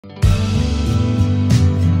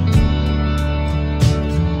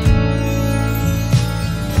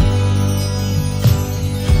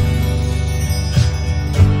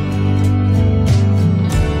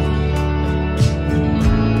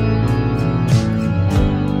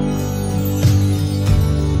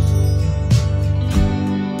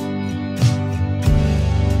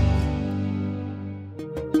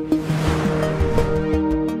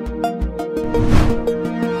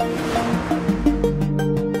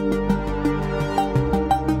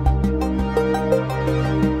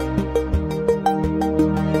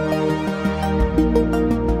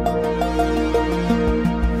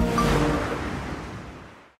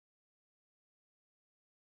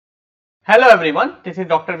Hello everyone, this is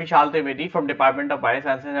Dr. Vishal Trivedi from Department of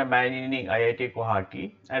Biosciences and Bioengineering, IIT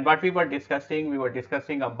Guwahati. And what we were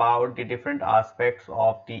discussing about the different aspects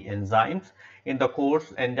of the enzymes in the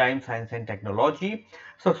course Enzyme Science and Technology.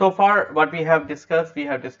 So far what we have discussed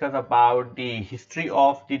about the history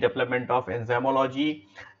of the development of enzymology.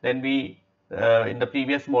 Then in the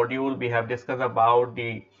previous module, we have discussed about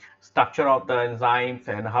the structure of the enzymes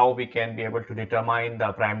and how we can be able to determine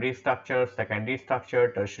the primary structure, secondary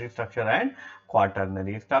structure, tertiary structure and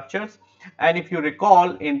quaternary structures. And if you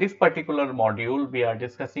recall, in this particular module, we are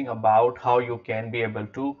discussing about how you can be able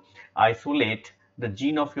to isolate the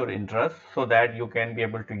gene of your interest so that you can be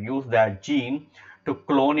able to use that gene to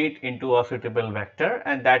clone it into a suitable vector,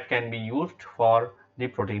 and that can be used for the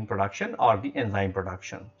protein production or the enzyme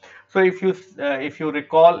production. So if you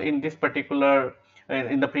recall, in this particular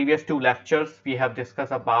in the previous two lectures, we have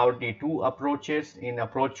discussed about the two approaches. In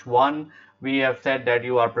approach 1, we have said that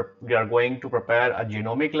we are going to prepare a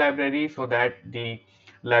genomic library so that the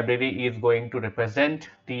library is going to represent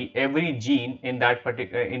the every gene in that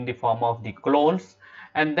particular in the form of the clones,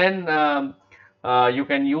 and then you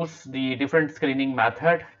can use the different screening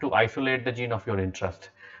method to isolate the gene of your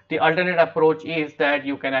interest. The alternate approach is that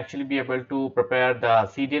you can actually be able to prepare the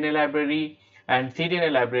cDNA library, and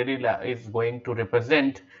cDNA library is going to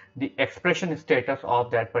represent the expression status of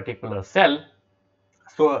that particular cell.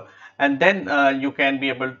 So, and then you can be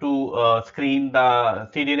able to screen the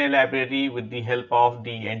cDNA library with the help of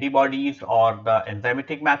the antibodies or the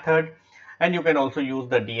enzymatic method, and you can also use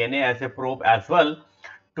the DNA as a probe as well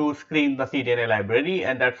to screen the cDNA library,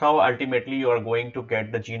 and that's how ultimately you are going to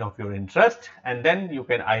get the gene of your interest, and then you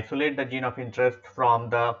can isolate the gene of interest from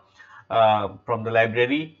the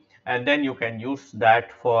library, and then you can use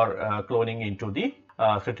that for cloning into the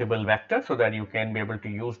suitable vector so that you can be able to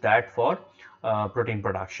use that for protein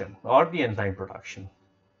production or the enzyme production.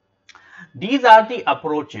 These are the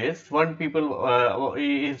approaches when people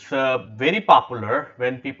is very popular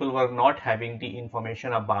when people were not having the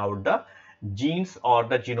information about the genes or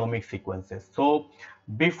the genomic sequences. So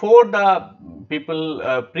before the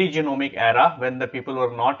pre-genomic era, when the people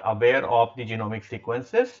were not aware of the genomic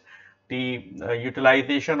sequences, the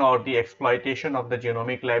utilization or the exploitation of the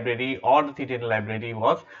genomic library or the cDNA library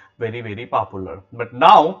was very popular. But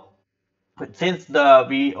now, since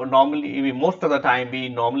most of the time we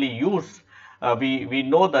normally use we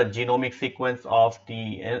know the genomic sequence of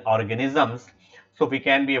the organisms, so we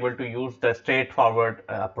can be able to use the straightforward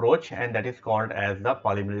approach, and that is called as the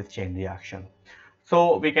polymerase chain reaction.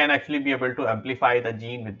 So we can actually be able to amplify the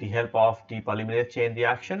gene with the help of the polymerase chain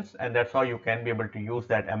reactions, and that's how you can be able to use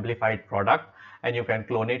that amplified product and you can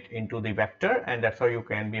clone it into the vector, and that's how you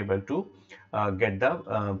can be able to get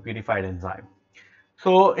the purified enzyme.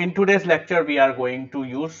 So in today's lecture, we are going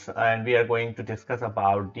to discuss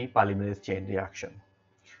about the polymerase chain reaction.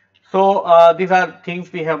 So these are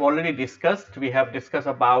things we have already discussed. We have discussed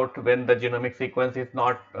about when the genomic sequence is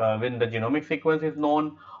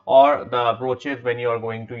known, or the approaches when you are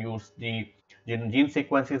going to use the gene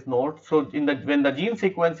sequence is known. So when the gene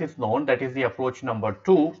sequence is known, that is the approach number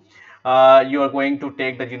 2. You are going to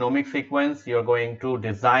take the genomic sequence, you are going to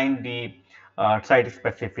design the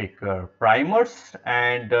site-specific primers,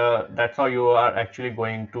 and that's how you are actually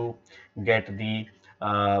going to get the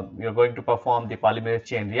you're going to perform the polymerase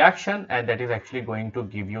chain reaction, and that is actually going to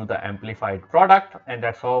give you the amplified product, and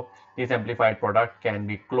that's how this amplified product can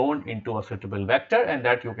be cloned into a suitable vector, and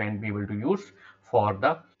that you can be able to use for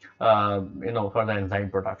the for the enzyme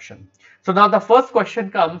production. So now the first question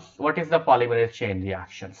comes, what is the polymerase chain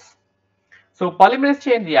reactions? So polymerase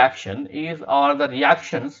chain reaction are the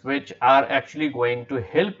reactions which are actually going to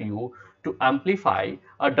help you to amplify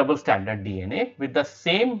a double stranded DNA with the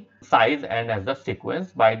same size and as the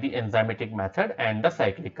sequence by the enzymatic method and the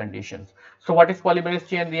cyclic conditions. So what is polymerase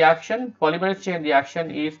chain reaction? Polymerase chain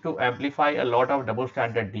reaction is to amplify a lot of double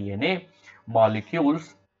stranded DNA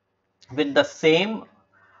molecules with the same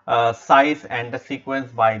size and the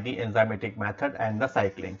sequence by the enzymatic method and the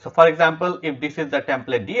cycling. So for example, if this is the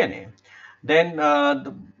template DNA, then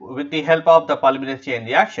with the help of the polymerase chain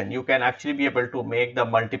reaction, you can actually be able to make the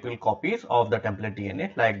multiple copies of the template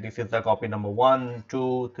DNA. Like this is the copy number 1,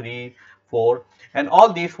 2, 3, 4, and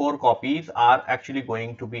all these 4 copies are actually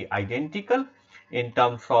going to be identical in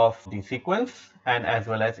terms of the sequence and as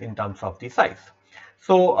well as in terms of the size.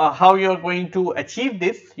 So how you are going to achieve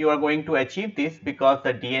this? You are going to achieve this because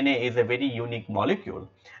the DNA is a very unique molecule,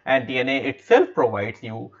 and DNA itself provides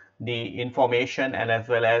you the information and as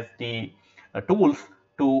well as the tools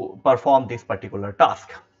to perform this particular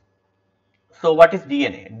task. So what is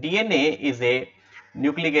DNA? DNA is a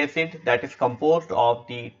nucleic acid that is composed of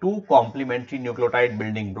the two complementary nucleotide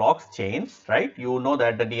building blocks chains, right? You know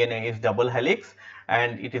that the DNA is double helix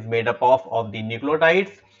and it is made up of the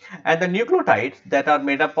nucleotides, and the nucleotides that are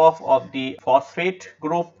made up of the phosphate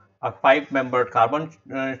group, a 5-membered carbon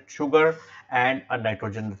sugar and a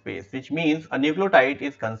nitrogen base, which means a nucleotide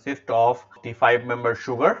is consist of the 5-membered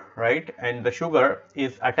sugar, right? And the sugar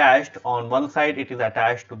is attached on one side, it is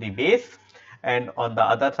attached to the base, and on the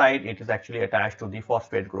other side it is actually attached to the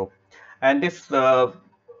phosphate group, and this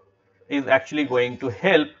is actually going to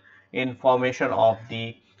help in formation of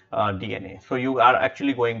the DNA. So you are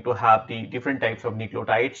actually going to have the different types of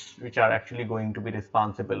nucleotides which are actually going to be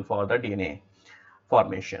responsible for the DNA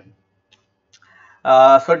formation.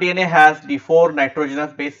 So DNA has the 4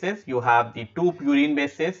 nitrogenous bases. You have the 2 purine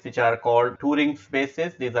bases which are called 2 rings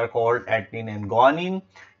bases. These are called adenine and guanine.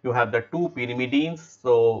 You have the 2 pyrimidines.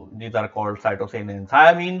 So these are called cytosine and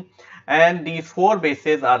thymine. And these 4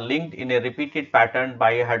 bases are linked in a repeated pattern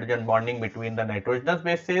by a hydrogen bonding between the nitrogenous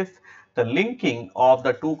bases. The linking of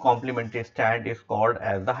the 2 complementary strands is called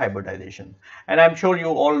as the hybridization. And I'm sure you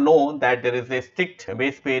all know that there is a strict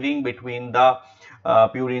base pairing between the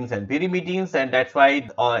purines and pyrimidines, and that's why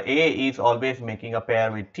A is always making a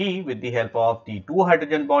pair with T with the help of the 2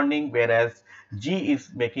 hydrogen bonding, whereas G is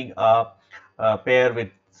making a pair with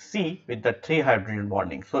C with the 3 hydrogen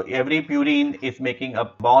bonding. So every purine is making a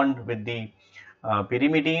bond with the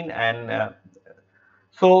pyrimidine, and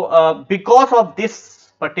because of this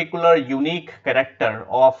particular unique character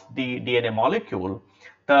of the DNA molecule,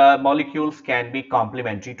 the molecules can be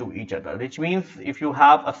complementary to each other, which means if you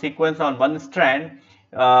have a sequence on one strand,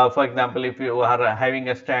 for example, if you are having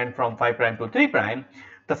a strand from 5 prime to 3 prime,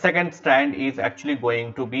 the second strand is actually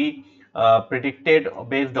going to be predicted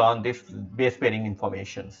based on this base pairing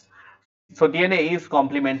informations. So DNA is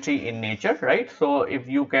complementary in nature, right? So if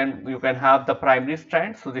you can have the primary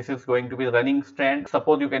strand. So this is going to be the running strand.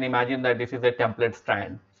 Suppose you can imagine that this is a template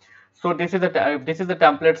strand. So this is a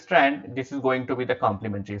template strand. This is going to be the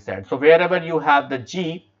complementary strand. So wherever you have the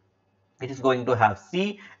G, it is going to have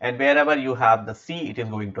C, and wherever you have the C, it is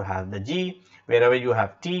going to have the G. Wherever you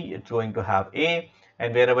have T, it's going to have A,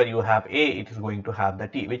 and wherever you have A, it is going to have the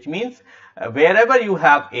T, which means wherever you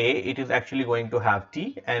have A, it is actually going to have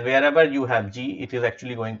T, and wherever you have G, it is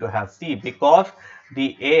actually going to have C, because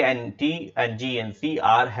the A and T and G and C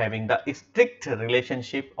are having the strict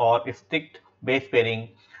relationship or strict base pairing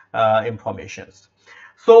informations.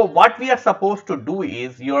 So what we are supposed to do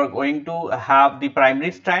is you are going to have the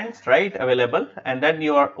primary strands, right, available, and then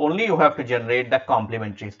you have to generate the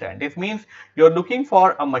complementary strand. This means you are looking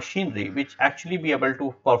for a machinery which actually be able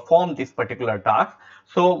to perform this particular task.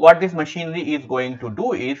 So what this machinery is going to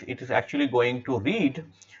do is it is actually going to read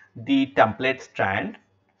the template strand,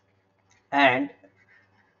 and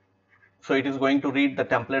so it is going to read the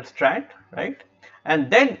template strand, right,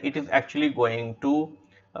 and then it is actually going to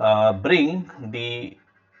bring the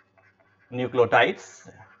nucleotides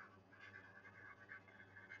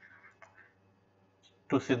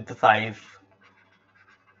to synthesize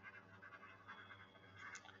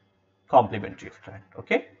complementary strand.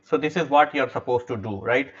 Okay, so this is what you are supposed to do,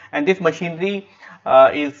 right? And this machinery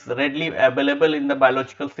is readily available in the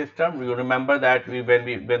biological system. You remember that when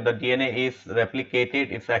the DNA is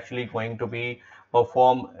replicated, it's actually going to be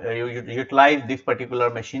you utilize this particular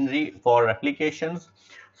machinery for replications.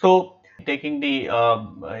 So taking the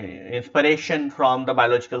inspiration from the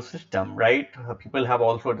biological system, right? People have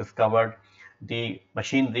also discovered the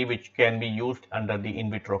machinery which can be used under the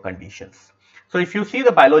in vitro conditions. So if you see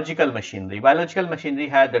the biological machinery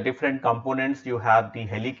has the different components. You have the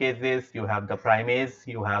helicases, you have the primase,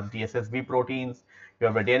 you have the SSB proteins, you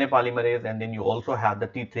have the DNA polymerase, and then you also have the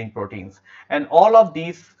teeth ring proteins. And all of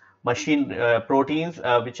these proteins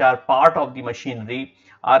which are part of the machinery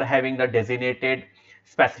are having the designated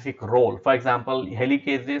specific role. For example,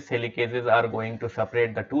 helicases are going to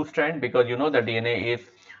separate the 2 strands, because you know the DNA is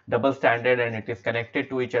double stranded and it is connected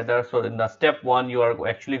to each other. So in the step 1, you are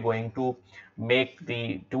actually going to make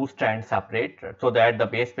the 2 strands separate so that the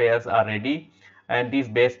base pairs are ready, and these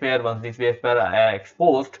base pair, once these base pair are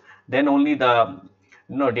exposed, then only the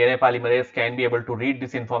DNA polymerase can be able to read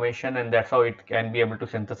this information, and that's how it can be able to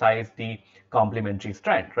synthesize the complementary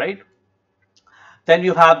strand, right? Then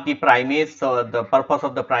you have the primase. So the purpose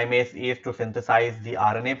of the primase is to synthesize the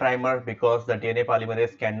RNA primer, because the DNA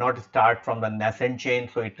polymerase cannot start from the nascent chain.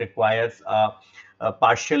 So it requires a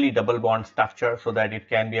partially double bond structure so that it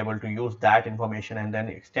can be able to use that information and then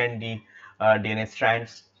extend the DNA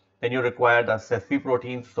strands. Then you require the SSB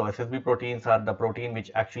proteins. So SSB proteins are the protein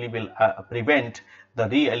which actually will prevent the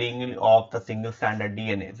realignment of the single stranded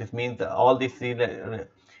DNA. This means all these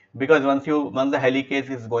because once the helicase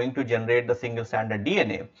is going to generate the single stranded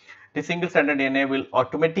DNA, the single stranded DNA will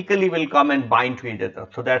automatically will come and bind to each other.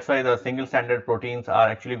 So that's why the single stranded proteins are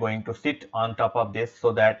actually going to sit on top of this,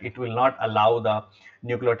 so that it will not allow the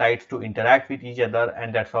nucleotides to interact with each other,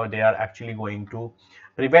 and that's how they are actually going to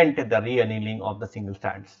prevent the re-annealing of the single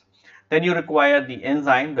strands. Then you require the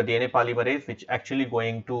enzyme, the DNA polymerase, which actually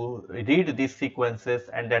going to read these sequences,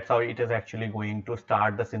 and that's how it is actually going to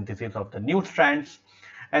start the synthesis of the new strands.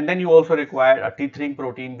 And then you also require a tethering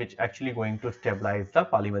protein, which actually going to stabilize the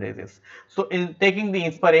polymerases. So in taking the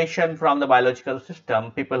inspiration from the biological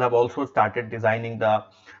system, people have also started designing the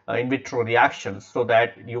in vitro reactions, so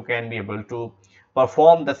that you can be able to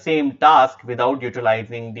perform the same task without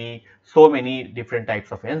utilizing the so many different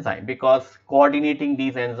types of enzyme, because coordinating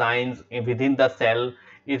these enzymes within the cell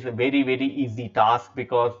is a very easy task,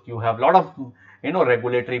 because you have a lot of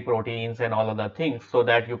regulatory proteins and all other things, so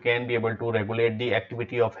that you can be able to regulate the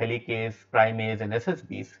activity of helicase, primase and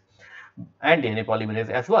SSBs and DNA polymerase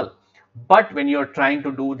as well. But when you're trying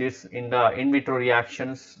to do this in the in vitro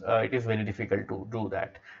reactions, it is very difficult to do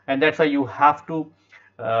that, and that's why you have to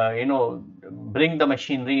bring the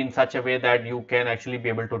machinery in such a way that you can actually be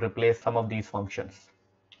able to replace some of these functions.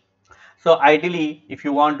 So ideally, if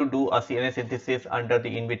you want to do a CNA synthesis under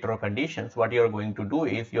the in vitro conditions, what you are going to do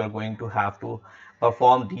is you are going to have to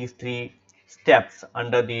perform these three steps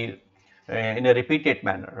under the in a repeated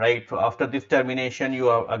manner, right? So after this termination, you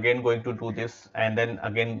are again going to do this, and then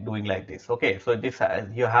again doing like this. Okay, so this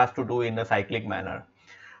you have to do in a cyclic manner.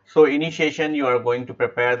 So initiation, you are going to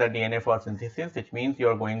prepare the DNA for synthesis, which means you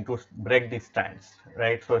are going to break these strands,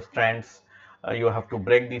 right? So strands, you have to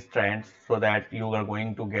break these strands so that you are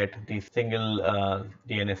going to get the single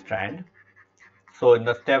DNA strand. So in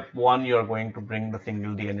the step one, you are going to bring the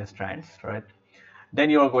single DNA strands, right? Then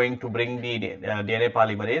you are going to bring the DNA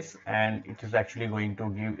polymerase, and it is actually going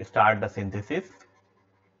to start the synthesis.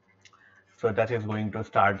 So that is going to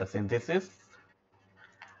start the synthesis.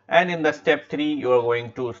 And in the step 3, you are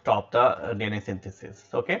going to stop the DNA synthesis.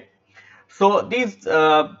 Okay. So these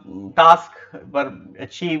tasks were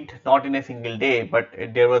achieved not in a single day, but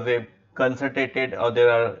there was a concerted, or there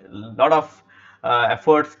are a lot of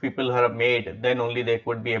efforts people have made. Then only they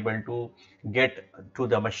could be able to get to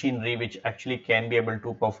the machinery which actually can be able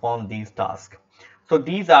to perform these tasks. So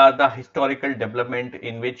these are the historical development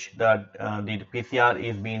in which the PCR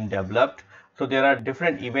is being developed. So there are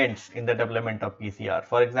different events in the development of PCR.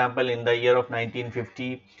 For example, in the year of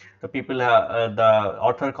 1950, the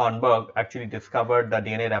author Kornberg actually discovered the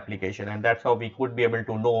DNA replication, and that's how we could be able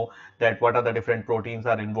to know that what are the different proteins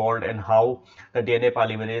are involved and how the DNA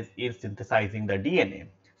polymerase is synthesizing the DNA.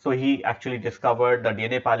 So he actually discovered the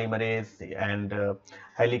DNA polymerase and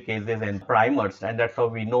helicases and primers, and that's how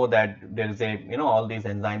we know that there is all these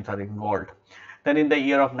enzymes are involved. Then in the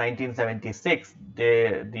year of 1976,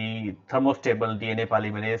 the thermostable DNA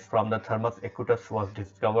polymerase from the Thermus acutus was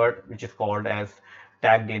discovered, which is called as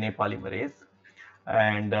tag DNA polymerase.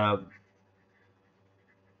 And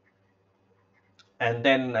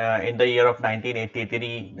then in the year of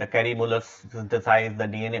 1983, the Kerry Mullis synthesized the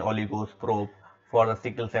DNA oligos probe for the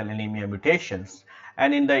sickle cell anemia mutations.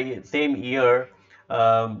 And in the same year,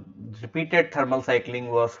 repeated thermal cycling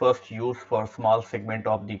was first used for small segment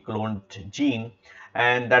of the cloned gene.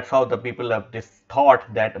 And that's how the people have this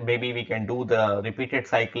thought that maybe we can do the repeated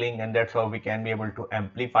cycling, and that's how we can be able to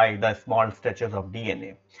amplify the small stretches of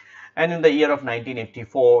DNA. And in the year of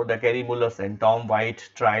 1984, the Kerry Mullis and Tom White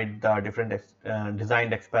tried the different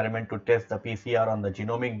designed experiment to test the PCR on the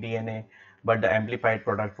genomic DNA, but the amplified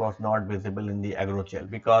product was not visible in the agrogel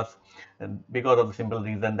because of the simple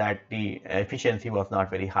reason that the efficiency was not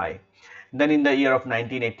very high. Then in the year of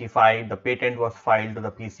 1985, the patent was filed to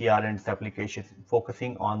the PCR and its application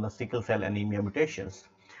focusing on the sickle cell anemia mutations.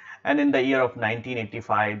 And in the year of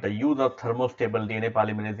 1985, the use of thermostable DNA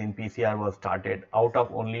polymerase in PCR was started out of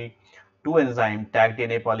only two enzymes, Taq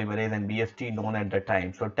DNA polymerase and BST, known at the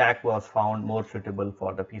time. So Taq was found more suitable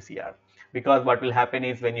for the PCR, because what will happen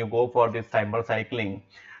is when you go for this thermal cycling,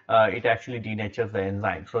 it actually denatures the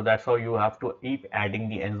enzyme. So that's how you have to keep adding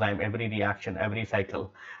the enzyme every reaction, every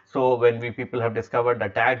cycle. So when people have discovered the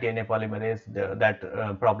Taq DNA polymerase,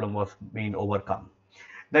 that problem was being overcome.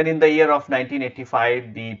 Then in the year of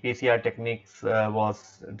 1985, the PCR techniques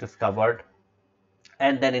was discovered.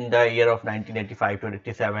 And then in the year of 1985 to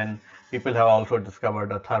 87, people have also discovered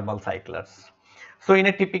the thermal cyclers. So in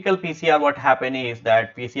a typical PCR, what happens is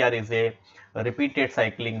that PCR is a repeated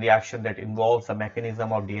cycling reaction that involves a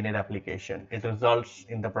mechanism of DNA replication. It results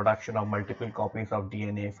in the production of multiple copies of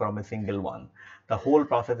DNA from a single one. The whole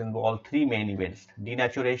process involves three main events: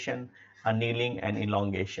 denaturation, annealing, and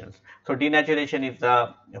elongations. So denaturation is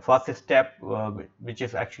the first step, which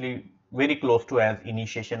is actually very close to as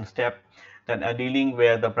initiation step. Then annealing,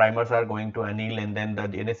 where the primers are going to anneal and then the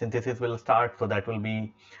DNA synthesis will start. So that will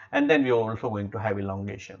be, and then we are also going to have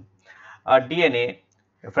elongation. A DNA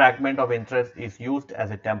fragment of interest is used as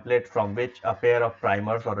a template from which a pair of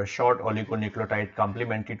primers or a short oligonucleotide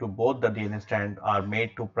complementary to both the DNA strand are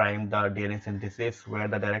made to prime the DNA synthesis, where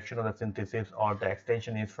the direction of the synthesis or the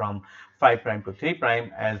extension is from 5' to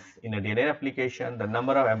 3'. As in a DNA replication, the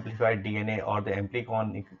number of amplified DNA or the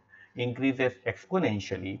amplicon increases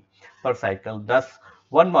exponentially per cycle. Thus,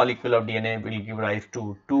 one molecule of DNA will give rise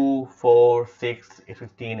to 2, 4, 6,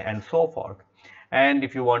 15, and so forth. And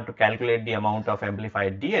if you want to calculate the amount of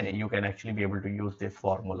amplified DNA, you can actually be able to use this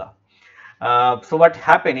formula. So what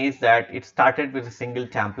happened is that it started with a single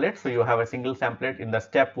template. So you have a single template. In the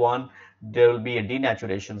step 1, there will be a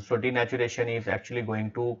denaturation. So denaturation is actually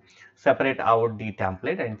going to separate out the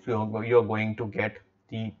template, and so you're going to get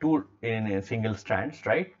the two in a single strands,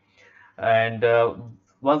 right? And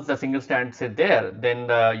once the single strand is there, then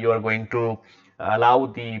you are going to allow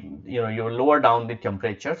the, you lower down the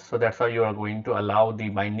temperature. So that's how you are going to allow the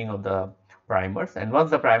binding of the primers. And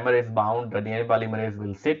once the primer is bound, the DNA polymerase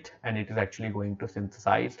will sit and it is actually going to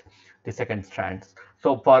synthesize the second strands.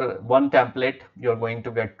 So for one template, you are going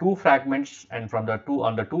to get two fragments, and from the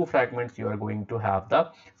two fragments, you are going to have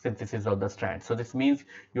the synthesis of the strand. So this means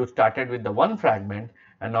you started with the one fragment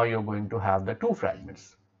and now you're going to have the two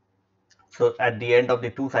fragments. So at the end of the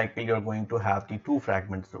two cycle, you're going to have the two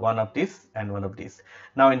fragments, one of this and one of this.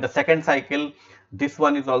 Now in the second cycle, this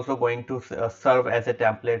one is also going to serve as a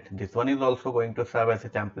template. This one is also going to serve as a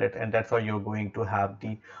template, and that's how you're going to have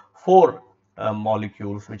the four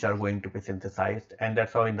molecules which are going to be synthesized. And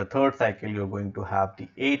that's how in the third cycle, you're going to have the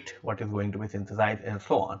 8 what is going to be synthesized, and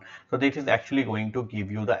so on. So this is actually going to give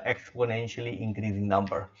you the exponentially increasing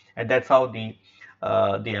number, and that's how the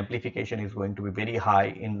amplification is going to be very high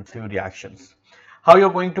in few reactions. How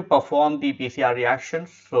you're going to perform the PCR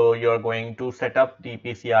reactions? So you're going to set up the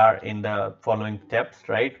PCR in the following steps,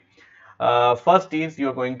 right? First is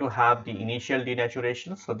you're going to have the initial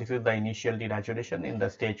denaturation. So this is the initial denaturation in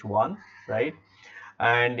the stage 1, right?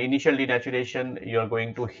 And initial denaturation, you're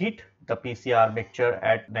going to heat the PCR mixture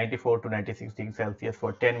at 94 to 96 degrees Celsius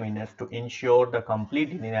for 10 minutes to ensure the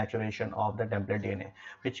complete denaturation of the template DNA,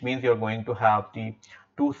 which means you're going to have the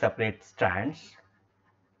two separate strands.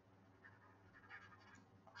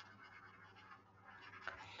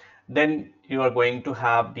 Then you are going to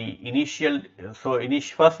have the initial, so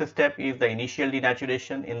first step is the initial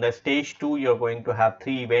denaturation. In the stage 2, you're going to have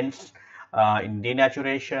three events in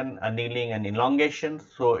denaturation, annealing, and elongation.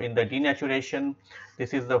 So in the denaturation,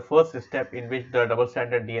 this is the first step in which the double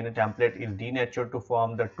stranded DNA template is denatured to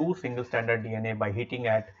form the two single stranded DNA by heating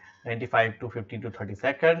at 95 to 15 to 30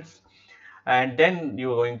 seconds. And then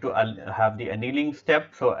you are going to have the annealing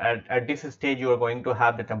step. So at this stage, you are going to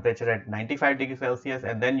have the temperature at 95 degrees Celsius,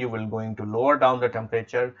 and then you will going to lower down the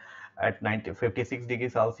temperature at 56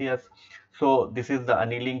 degrees Celsius. So this is the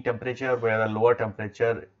annealing temperature, where a lower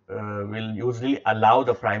temperature will usually allow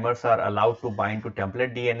the primers are allowed to bind to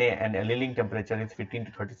template DNA, and annealing temperature is 15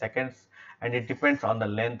 to 30 seconds, and it depends on the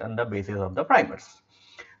length and the basis of the primers.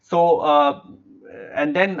 So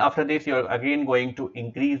and then after this, you're again going to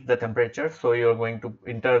increase the temperature. So you're going to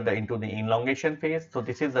enter into the elongation phase. So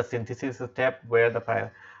this is the synthesis step, where the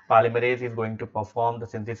polymerase is going to perform the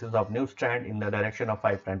synthesis of new strand in the direction of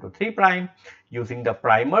 5' to 3' using the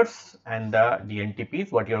primers and the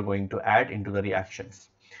DNTPs what you're going to add into the reactions.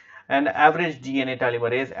 And average DNA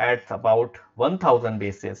polymerase adds about 1000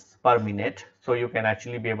 bases per minute. So you can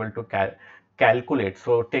actually be able to calculate.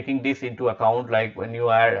 So taking this into account, like when you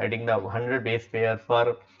are adding the 100 base pairs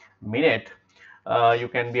per minute, you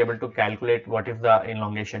can be able to calculate what is the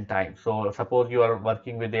elongation time. So suppose you are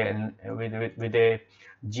working with a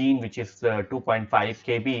gene which is 2.5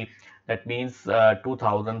 kb, that means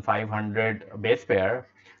 2500 base pair.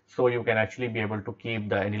 So you can actually be able to keep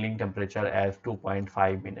the annealing temperature as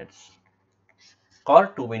 2.5 minutes or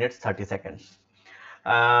 2 minutes 30 seconds.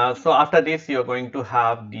 So after this, you're going to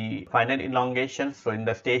have the final elongations. So in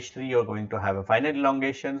the stage 3, you're going to have a final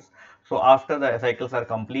elongations. So after the cycles are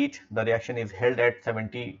complete, the reaction is held at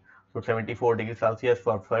 70 to 74 degrees Celsius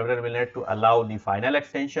for several minutes to allow the final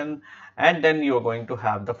extension. And then you're going to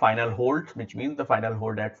have the final hold, which means the final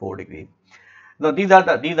hold at 4 degrees. Now these are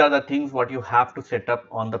the things what you have to set up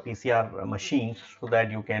on the PCR machines so that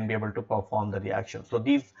you can be able to perform the reaction. So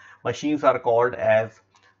these machines are called as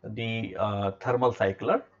the thermal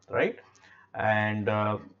cycler, right? And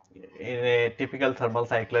in a typical thermal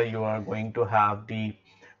cycler, you are going to have the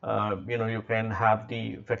you can have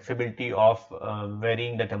the flexibility of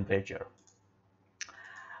varying the temperature.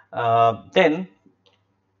 Then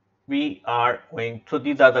we are going, so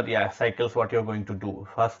these are the cycles what you're going to do.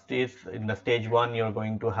 First is in the stage 1, you're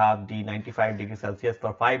going to have the 95 degrees Celsius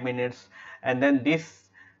for 5 minutes, and then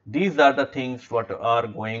these are the things what are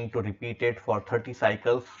going to repeat it for 30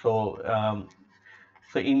 cycles. So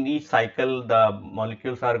in each cycle, the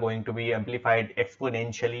molecules are going to be amplified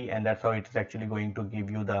exponentially, and that's how it's actually going to give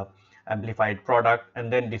you the amplified product.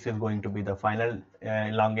 And then this is going to be the final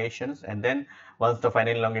elongations. And then once the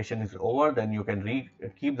final elongation is over, then you can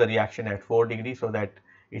keep the reaction at 4 degrees so that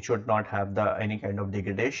it should not have any kind of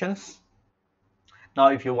degradations. Now,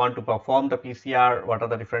 if you want to perform the PCR, what are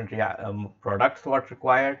the different products what's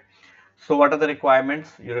required? So what are the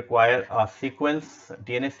requirements? You require a sequence,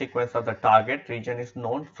 DNA sequence of the target region is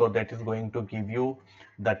known. So that is going to give you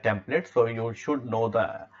the template. So you should know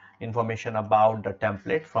the information about the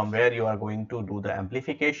template from where you are going to do the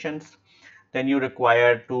amplifications. Then you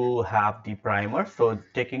require to have the primers. So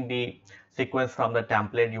taking the sequence from the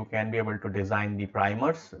template, you can be able to design the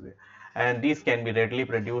primers, and these can be readily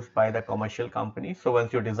produced by the commercial companies. So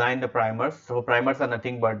once you design the primers, so primers are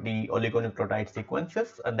nothing but the oligonucleotide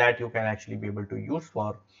sequences that you can actually be able to use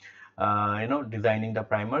for designing the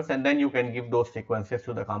primers, and then you can give those sequences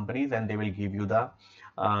to the companies and they will give you the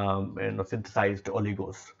synthesized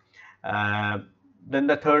oligos. uh, then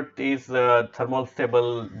the third is thermal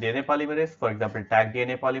stable DNA polymerase, for example, tag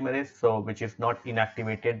DNA polymerase, so which is not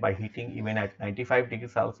inactivated by heating even at 95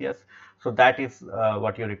 degrees Celsius. So that is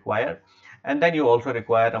what you require. And then you also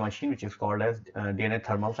require a machine which is called as DNA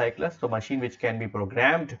thermal cycler. So machine which can be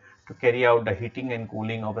programmed to carry out the heating and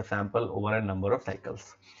cooling of a sample over a number of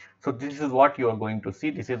cycles. So this is what you are going to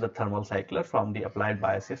see. This is the thermal cycler from the applied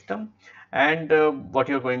biosystem. And what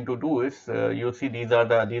you're going to do is you see these are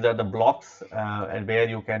the blocks and where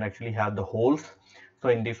you can actually have the holes. So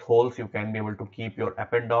in these holes you can be able to keep your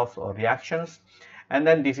append-offs or reactions. And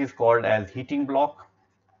then this is called as heating block.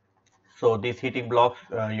 So these heating blocks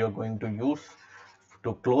you're going to use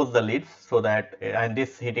to close the lids, so that, and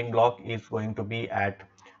this heating block is going to be at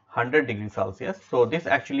 100 degrees Celsius. So this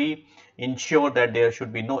actually ensure that there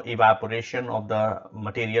should be no evaporation of the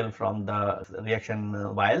material from the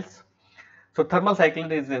reaction vials. So thermal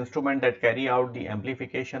cycler is the instrument that carry out the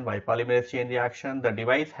amplification by polymerase chain reaction. The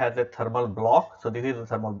device has a thermal block. So this is a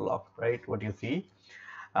thermal block, right? What you see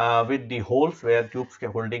with the holes where tubes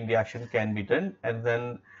holding reaction can be done, and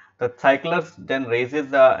then the cyclers then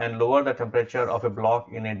raises and lower the temperature of a block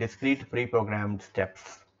in a discrete pre-programmed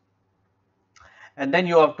steps. And then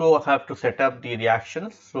you have to set up the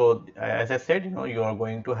reactions. So as I said, you are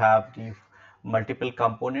going to have the multiple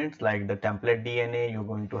components like the template DNA, you're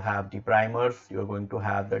going to have the primers, you're going to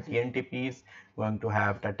have the TNTPs, you're going to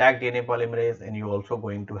have the tag DNA polymerase, and you're also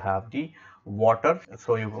going to have the water.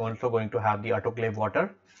 So you're also going to have the autoclave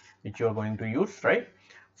water which you are going to use, right?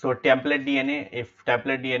 So template DNA, if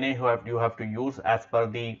template DNA you have to use as per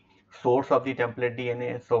the source of the template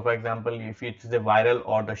DNA. So for example, if it's the viral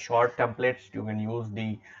or the short templates, you can use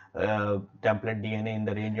the template DNA in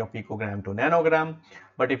the range of picogram to nanogram.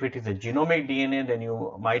 But if it is a genomic DNA, then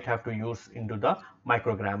you might have to use into the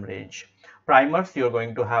microgram range. Primers, you're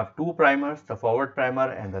going to have two primers, the forward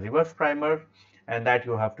primer and the reverse primer, and that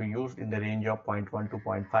you have to use in the range of 0.1 to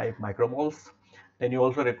 0.5 micromoles. Then you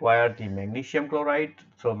also require the magnesium chloride.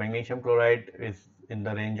 So magnesium chloride is in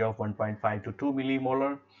the range of 1.5 to 2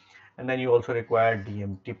 millimolar. And then you also require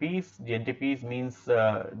DMTPs. DMTPs means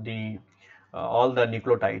all the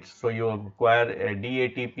nucleotides. So you require a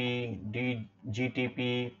DATP,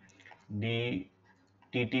 DGTP,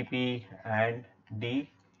 DTTP, and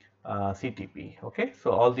DCTP. Okay,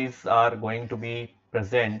 so all these are going to be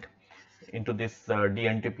present into this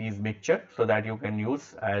DNTPs mixture, so that you can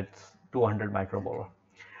use at 200 micromolar.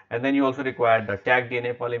 And then you also require the tag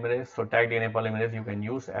DNA polymerase. So tag DNA polymerase you can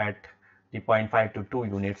use at the 0.5 to 2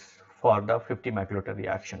 units for the 50 microliter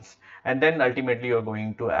reactions. And then ultimately you are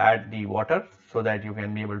going to add the water so that you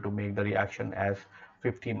can be able to make the reaction as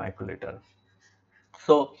 50 microliter.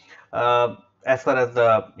 So as far as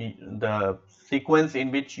the sequence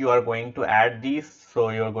in which you are going to add these, so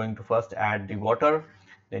you are going to first add the water,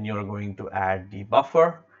 then you are going to add the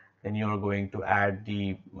buffer, then you are going to add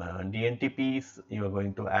the DNTPs, you are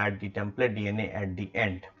going to add the template DNA at the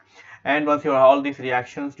end. And once you have all these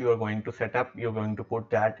reactions, you are going to set up, you're going to put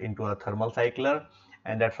that into a thermal cycler,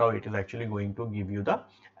 and that's how it is actually going to give you the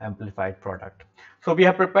amplified product. So we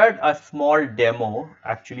have prepared a small demo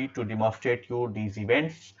actually to demonstrate you these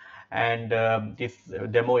events, and this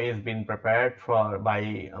demo is being prepared for by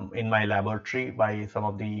in my laboratory by some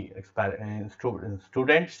of the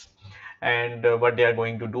students. And what they are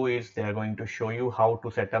going to do is they are going to show you how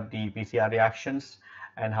to set up the PCR reactions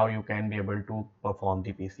and how you can be able to perform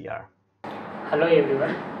the PCR. Hello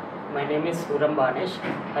everyone, my name is Suram Banesh,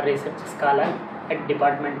 a research scholar at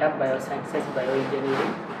Department of Biosciences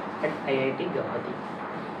Bioengineering at IIT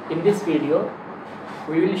Guwahati. In this video,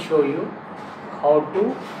 we will show you how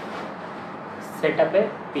to set up a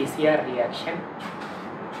PCR reaction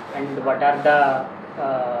and what are the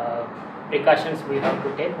precautions we have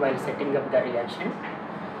to take while setting up the reaction,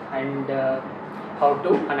 and how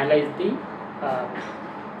to analyze the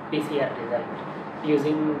PCR result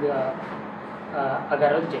using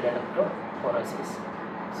agar gel electrophoresis.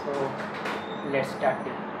 So let's start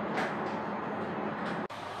it.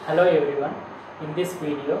 Hello everyone, in this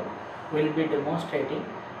video we will be demonstrating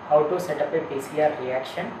how to set up a PCR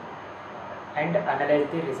reaction and analyze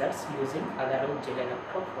the results using agar gel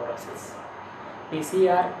electrophoresis.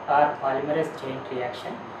 PCR or polymerase chain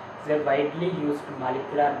reaction is a widely used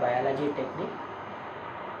molecular biology technique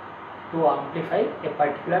to amplify a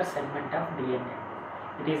particular segment of DNA.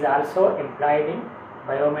 It is also employed in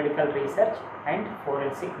biomedical research and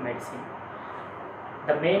forensic medicine.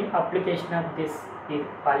 The main application of this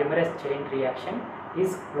polymerase chain reaction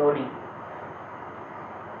is cloning.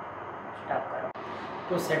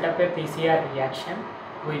 To set up a PCR reaction,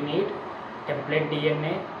 we need template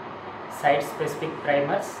DNA, site-specific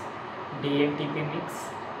primers, DNTP mix,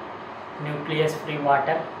 nucleus-free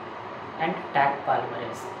water, and Taq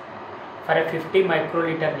polymerase. For a 50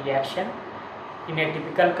 microliter reaction, in a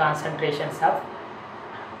typical concentrations of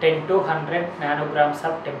 10 to 100 nanograms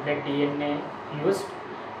of template DNA used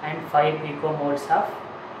and 5 picomoles of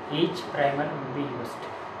each primer will be used.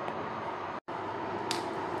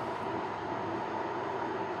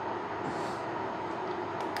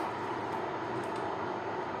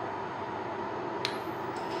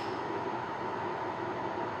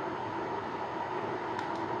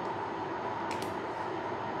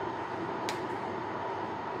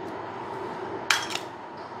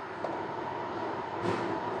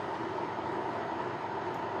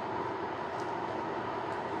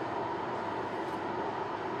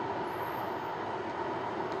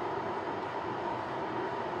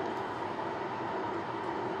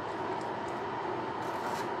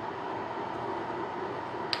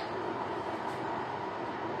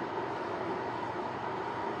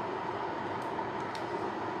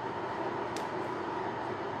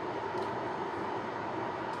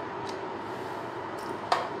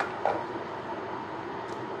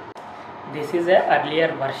 This is an earlier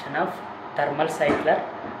version of thermal cycler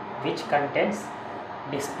which contains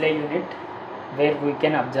display unit where we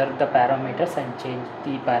can observe the parameters and change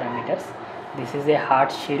the parameters. This is a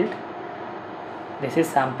hard shield, this is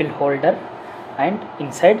sample holder, and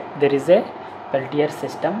inside there is a Peltier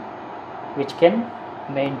system which can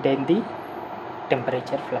maintain the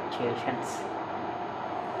temperature fluctuations.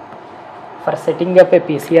 For setting up a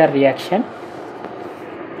PCR reaction,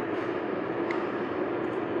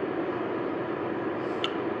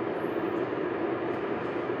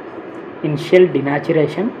 initial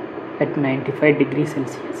denaturation at 95 degrees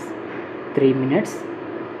Celsius 3 minutes,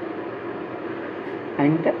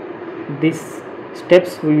 and these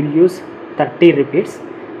steps we will use 30 repeats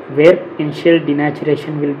where initial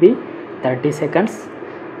denaturation will be 30 seconds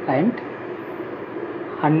and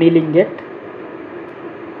annealing it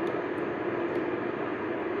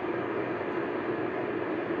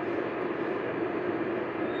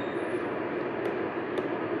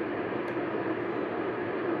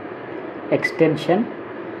extension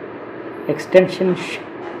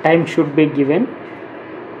time should be given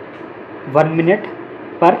 1 minute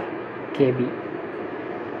per kb.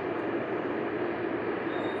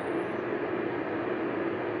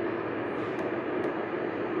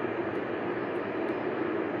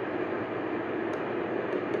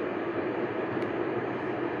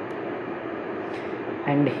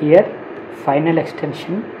 And here final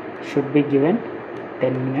extension should be given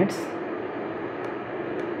 10 minutes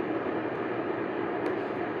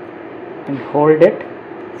and hold it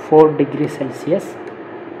 4 degrees Celsius .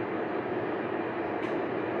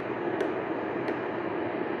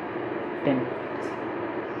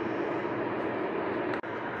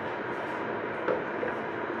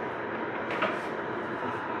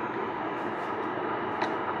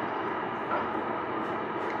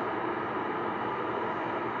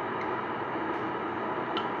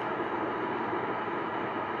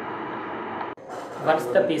 Once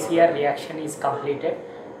the PCR reaction is completed,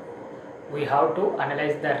 we have to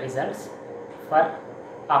analyze the results for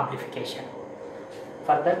amplification.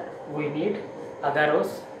 For that, we need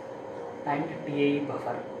agarose and TAE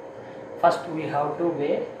buffer. First, we have to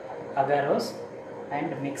weigh agarose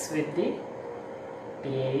and mix with the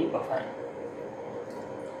TAE buffer.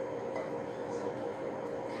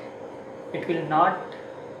 It will not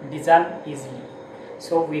dissolve easily,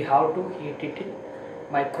 so we have to heat it in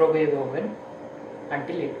microwave oven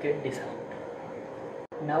until it gets dissolved.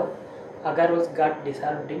 Now agarose got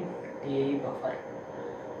dissolved in TAE buffer.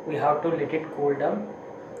 We have to let it cool down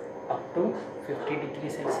up to 50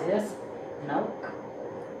 degrees Celsius. Now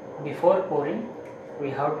before pouring,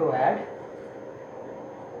 we have to add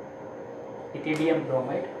ethidium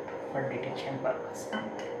bromide for detection purpose.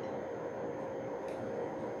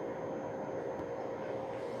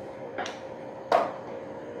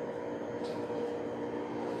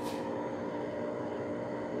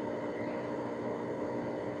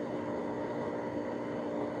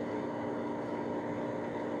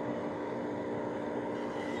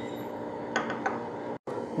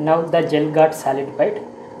 Now the gel got solidified.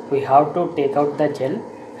 We have to take out the gel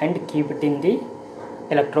and keep it in the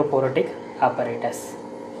electrophoretic apparatus.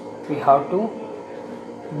 We have to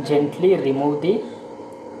gently remove the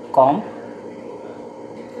comb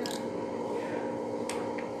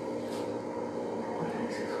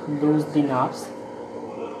loose the knobs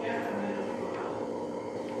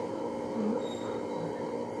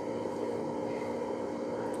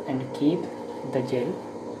and keep the gel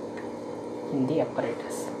in the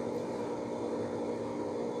apparatus.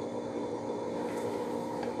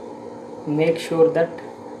 Make sure that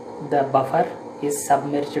the buffer is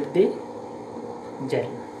submerged the gel.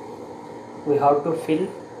 We have to fill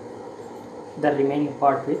the remaining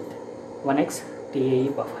part with 1x TAE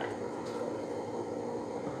buffer.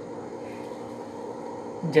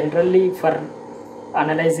 Generally, for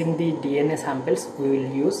analyzing the DNA samples, we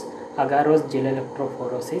will use agarose gel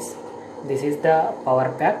electrophoresis. This is the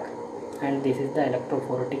power pack and this is the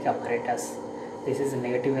electrophoretic apparatus. This is a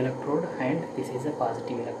negative electrode and this is a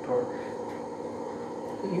positive electrode.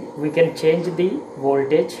 We can change the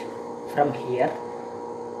voltage from here.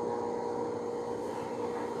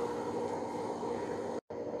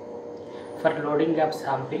 For loading up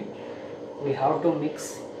sample, we have to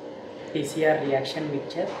mix PCR reaction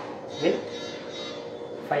mixture with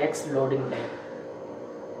 5x loading line.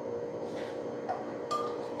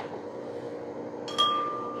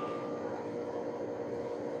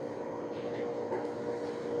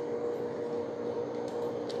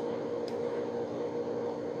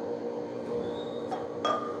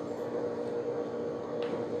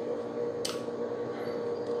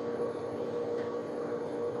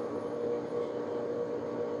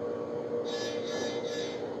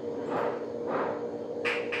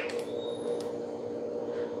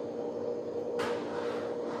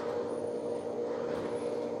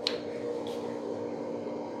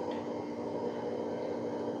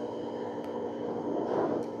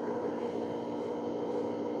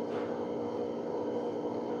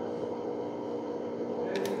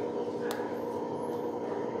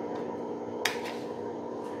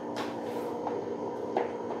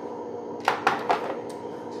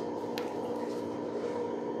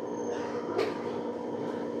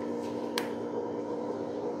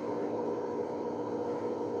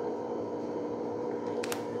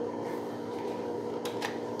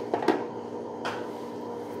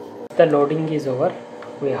 The loading is over.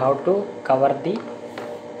 We have to cover the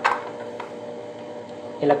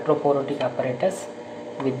electrophoretic apparatus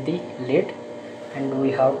with the lid and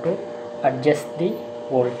we have to adjust the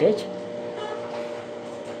voltage.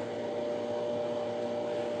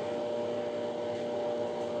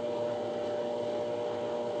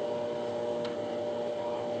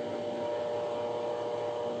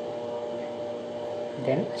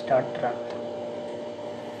 Then start run.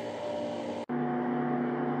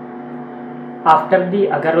 After the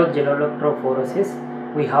agarose gel electrophoresis,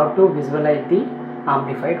 we have to visualize the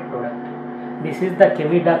amplified product. This is the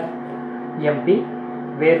chemi.mp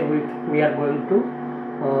where we are going to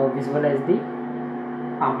visualize the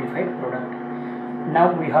amplified product.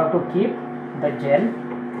 Now we have to keep the gel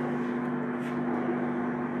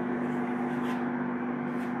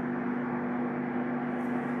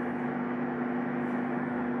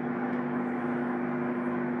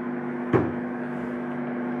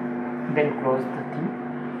then close the thing.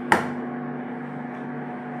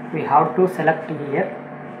 We have to select here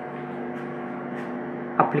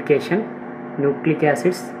application nucleic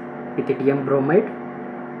acids with ethidium bromide,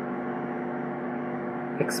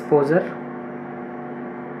 exposure,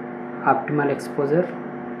 optimal exposure,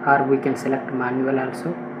 or we can select manual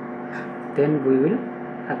also. Then we will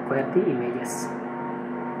acquire the images.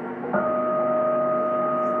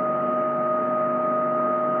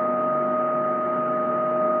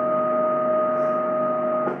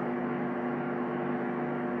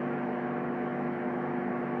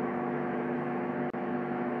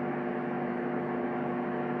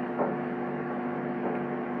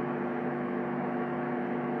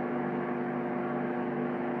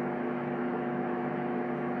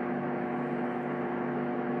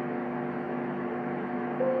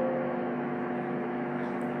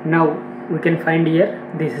 Now we can find here,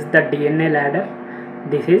 this is the DNA ladder,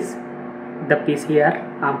 this is the PCR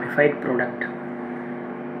amplified product.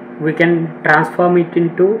 We can transform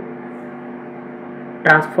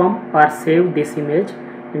or save this image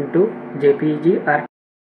into JPG or.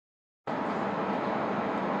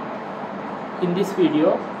 In this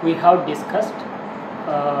video we have discussed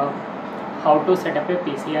how to set up a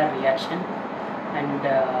PCR reaction and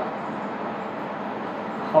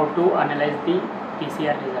how to analyze the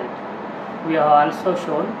PCR result. We have also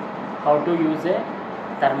shown how to use a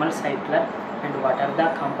thermal cycler and what are the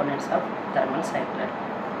components of thermal cycler.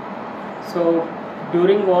 So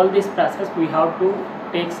during all this process we have to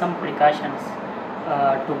take some precautions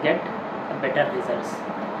to get better results.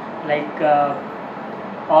 Like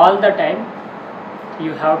all the time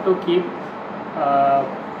you have to keep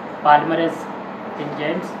polymerase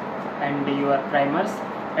enzymes and your primers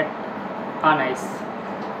on ice.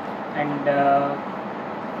 And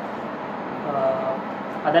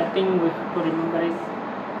other thing we have to remember is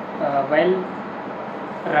while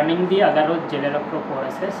running the agarose gel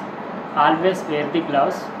electrophoresis, always wear the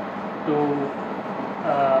gloves to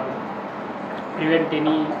prevent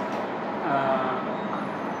any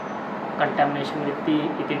contamination with the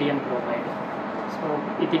ethidium bromide. So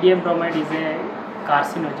ethidium bromide is a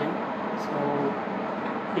carcinogen,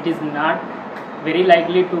 so it is not very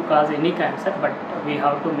likely to cause any cancer, but we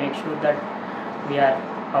have to make sure that we are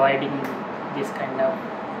avoiding this kind of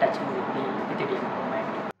touching with the ethidium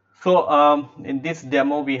bromide. So in this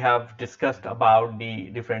demo we have discussed about the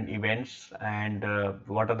different events and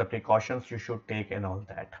what are the precautions you should take and all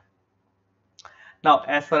that. Now,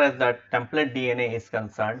 as far as the template DNA is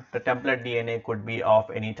concerned, the template DNA could be of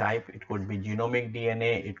any type. It could be genomic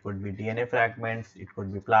DNA, it could be DNA fragments, it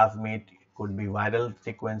could be plasmid, it could be viral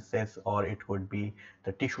sequences, or it could be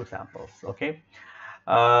the tissue samples. Okay.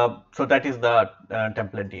 So that is the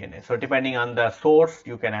template DNA. So depending on the source,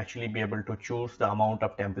 you can actually be able to choose the amount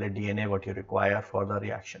of template DNA what you require for the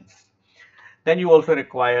reactions. Then you also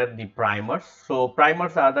require the primers. So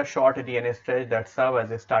primers are the short DNA stretch that serve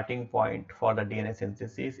as a starting point for the DNA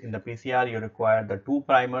synthesis. In the PCR, you require the two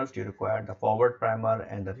primers. You require the forward primer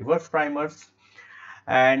and the reverse primers.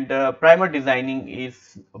 And primer designing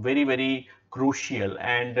is very crucial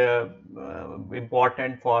and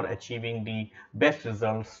important for achieving the best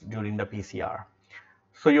results during the PCR.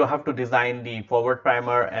 So you have to design the forward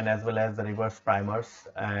primer and as well as the reverse primers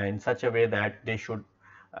in such a way that they should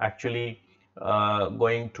actually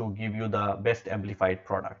going to give you the best amplified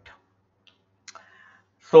product.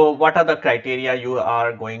 So what are the criteria you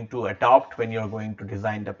are going to adopt when you are going to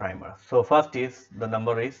design the primer? So first is the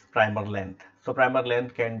number is primer length. So primer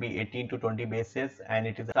length can be 18 to 20 bases and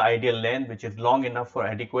it is the ideal length which is long enough for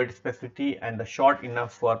adequate specificity and the short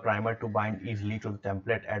enough for primer to bind easily to the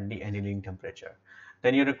template at the annealing temperature.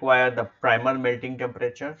 Then you require the primer melting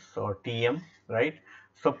temperature, so TM, right?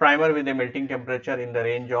 So primer with a melting temperature in the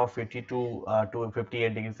range of 52 to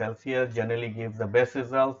 58 degrees Celsius generally gives the best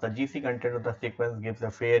results. The GC content of the sequence gives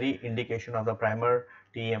a fairy indication of the primer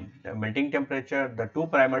TM. The melting temperature, the two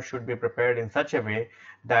primers should be prepared in such a way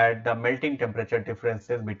that the melting temperature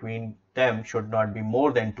differences between them should not be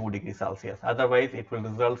more than 2 degrees Celsius. Otherwise, it will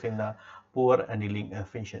result in the poor annealing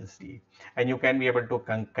efficiency. And you can be able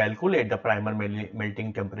to calculate the primer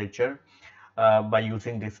melting temperature by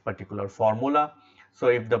using this particular formula. So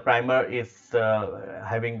if the primer is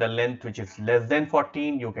having the length which is less than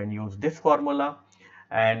 14, you can use this formula.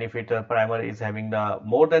 And if it primer is having the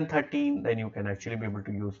more than 13, then you can actually be able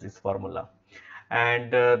to use this formula.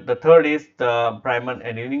 And the third is the primer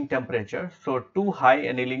annealing temperature. So too high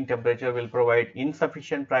annealing temperature will provide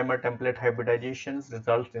insufficient primer template hybridizations,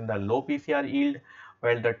 results in the low PCR yield,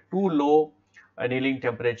 while the too low annealing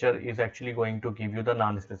temperature is actually going to give you the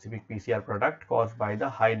non-specific PCR product caused by the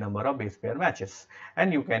high number of base pair matches.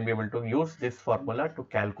 And you can be able to use this formula to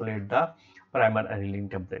calculate the primer annealing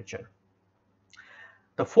temperature.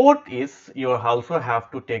 The fourth is you also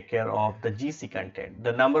have to take care of the GC content.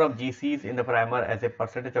 The number of GCs in the primer as a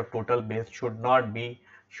percentage of total base should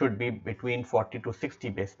be between 40 to 60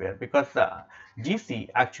 base pair, because the GC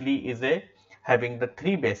actually is a having the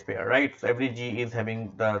 3 base pair, right? So every G is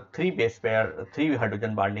having the 3 base pair, 3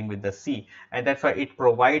 hydrogen bonding with the C, and that's why it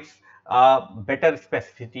provides better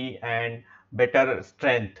specificity and better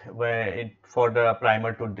strength for the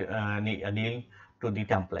primer to anneal to the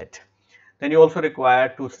template. Then you also require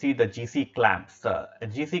to see the GC clamps. A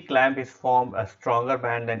GC clamp is formed a stronger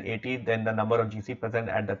band than 80, then the number of GC present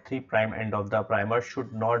at the 3' end of the primer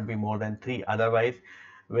should not be more than 3, otherwise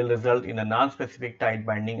will result in a non-specific tight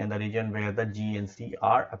binding in the region where the G and C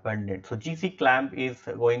are abundant. So GC clamp is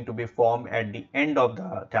going to be formed at the end of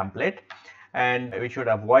the template, and we should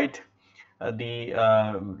avoid the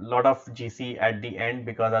lot of GC at the end,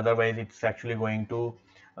 because otherwise it's actually going to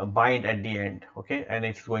bind at the end, okay, and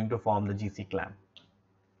it's going to form the GC clamp.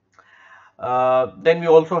 Then we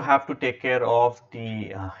also have to take care of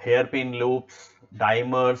the hairpin loops,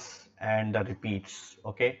 dimers, and the repeats,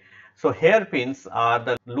 okay. So hairpins are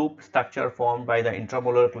the loop structure formed by the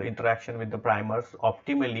intramolecular interaction with the primers.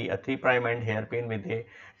 Optimally, a 3' end hairpin with a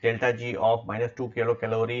delta G of -2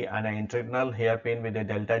 kilocalorie and an internal hairpin with a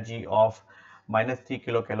delta G of -3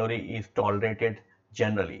 kilocalorie is tolerated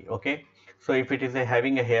generally, okay. So if it is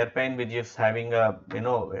having a hairpin which is having a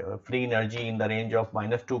free energy in the range of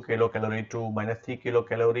 -2 kilocalorie to -3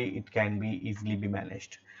 kilocalorie, it can be easily be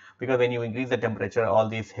managed, because when you increase the temperature, all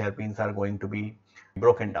these hairpins are going to be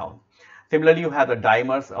broken down. Similarly, you have the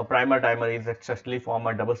dimers. A primer dimer is essentially form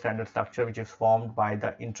a double stranded structure which is formed by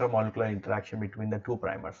the intramolecular interaction between the 2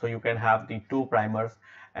 primers. So you can have the 2 primers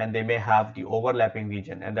and they may have the overlapping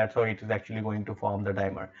region, and that's how it is actually going to form the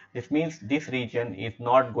dimer. This means this region is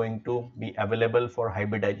not going to be available for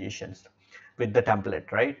hybridizations with the template,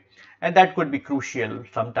 right? And that could be crucial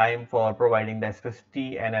sometime for providing the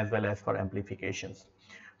specificity and as well as for amplifications.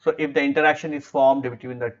 So if the interaction is formed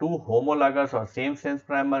between the 2 homologous or same sense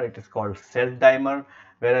primer, it is called self dimer,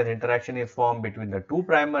 whereas interaction is formed between the 2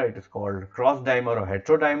 primer, it is called cross dimer or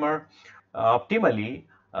heterodimer. Optimally,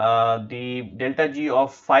 the delta G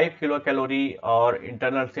of 5 kilocalorie or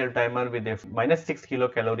internal self dimer with a -6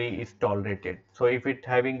 kilocalorie is tolerated. So if it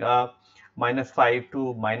having a -5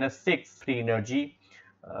 to -6 free energy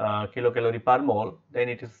kilocalorie per mole, then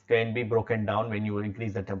it can be broken down when you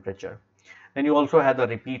increase the temperature. Then you also have the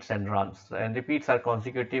repeats and runs, and repeats are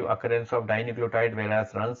consecutive occurrence of dinucleotide,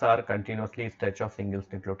 whereas runs are continuously stretch of single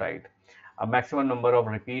nucleotide. A maximum number of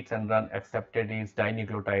repeats and run accepted is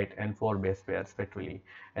dinucleotide and 4 base pairs respectively.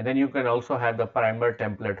 And then you can also have the primer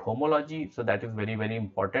template homology, so that is very, very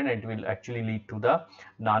important, and it will actually lead to the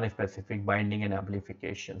non-specific binding and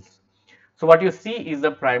amplifications. So what you see is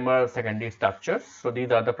the primer secondary structures. So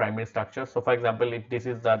these are the primary structures. So for example, if this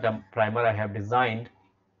is the primer I have designed,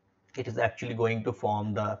 it is actually going to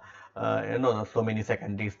form the so many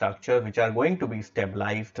secondary structures which are going to be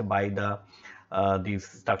stabilized by the these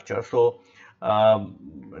structures. So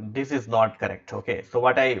this is not correct, okay. So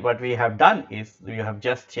what we have done is we have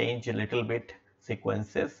just changed a little bit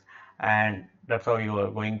sequences, and that's how you are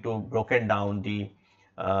going to broken down the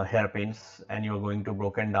hairpins, and you are going to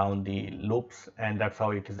broken down the loops, and that's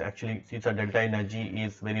how it is actually, since the delta energy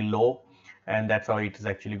is very low, and that's how it is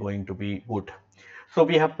actually going to be good. So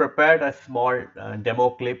we have prepared a small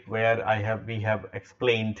demo clip where we have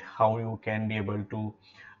explained how you can be able to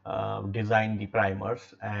design the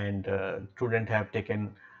primers, and students have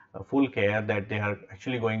taken full care that they are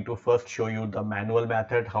actually going to first show you the manual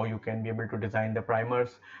method, how you can be able to design the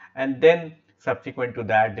primers, and then subsequent to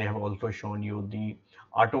that they have also shown you the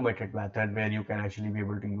automated method where you can actually be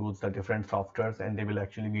able to use the different softwares, and they will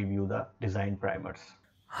actually give you the design primers.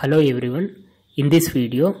 Hello everyone, in this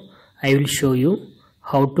video I will show you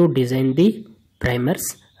how to design the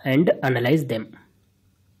primers and analyze them.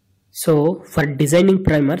 So for designing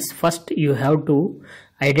primers, first you have to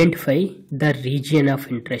identify the region of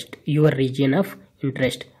interest, your region of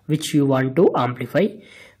interest which you want to amplify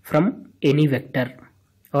from any vector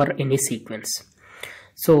or any sequence.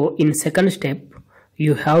 So in second step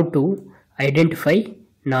you have to identify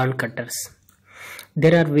non-cutters.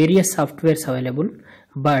 There are various softwares available,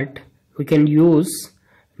 but we can use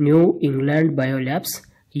New England Biolabs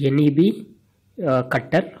NEB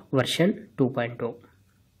cutter version 2.0.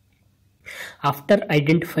 After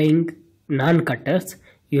identifying non-cutters,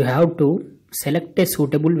 you have to select a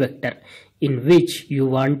suitable vector in which you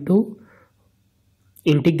want to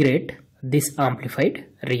integrate this amplified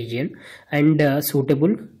region and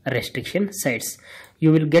suitable restriction sites.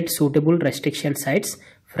 You will get suitable restriction sites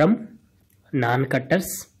from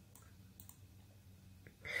non-cutters.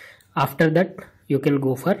 After that, you can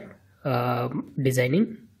go for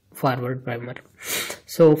designing forward primer.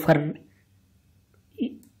 So for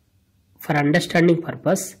understanding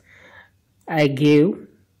purpose, I gave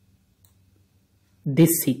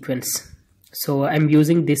this sequence. So I'm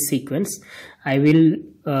using this sequence. I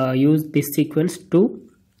will use this sequence to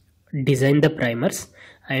design the primers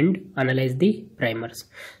and analyze the primers.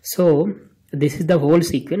 So this is the whole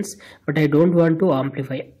sequence, but I don't want to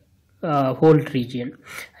amplify whole region.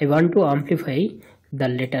 I want to amplify the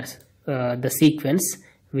letters, the sequence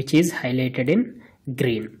which is highlighted in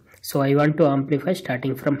green. So I want to amplify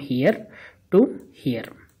starting from here to here.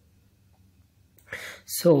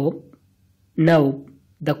 So now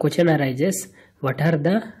the question arises, what are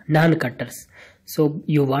the non-cutters? So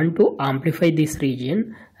you want to amplify this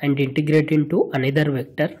region and integrate into another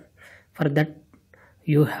vector. For that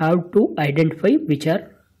you have to identify which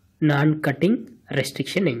are non-cutting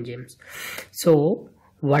restriction enzymes. So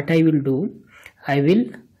what I will do, I will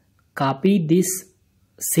copy this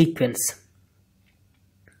sequence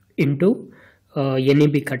into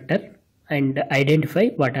NAB cutter and identify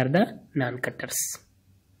what are the non-cutters.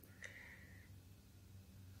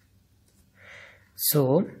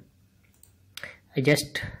 So I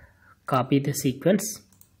just copy the sequence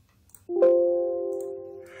and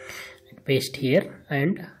paste here,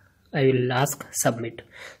 and I will ask submit.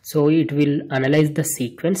 So it will analyze the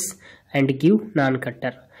sequence and give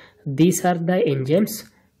non-cutter. These are the enzymes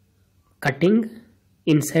cutting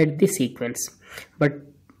inside the sequence, but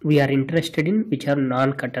we are interested in which are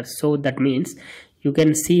non-cutters. So that means you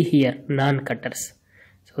can see here non-cutters.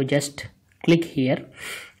 So just click here.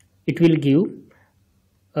 It will give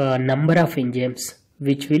a number of enzymes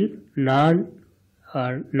which will not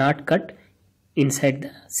cut inside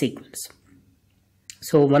the sequence.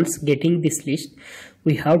 So once getting this list,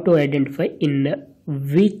 we have to identify in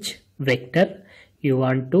which vector you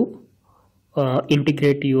want to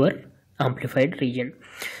integrate your amplified region.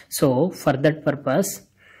 So for that purpose,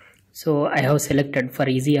 so I have selected, for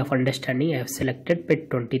easy of understanding, I have selected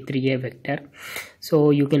PET23A vector.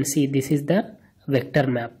 So you can see this is the vector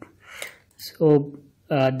map. So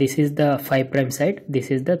this is the 5' side, this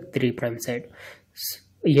is the 3' side,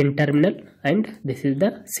 N terminal, and this is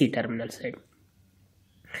the C terminal side.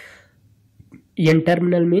 N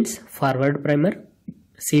terminal means forward primer,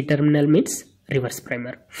 C terminal means reverse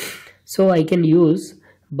primer. So I can use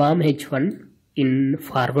BOM H1 in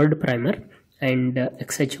forward primer and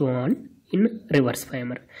XH1 in reverse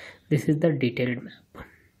primer. This is the detailed map.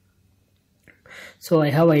 So I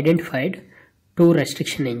have identified two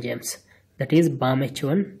restriction enzymes, that is BOM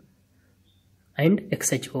H1 and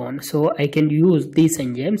XH1. So I can use these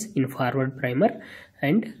enzymes in forward primer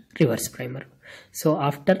and reverse primer. So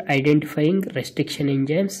after identifying restriction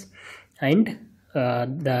enzymes and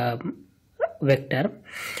the vector,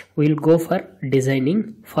 we will go for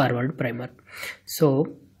designing forward primer.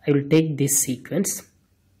 So I will take this sequence.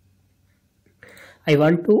 I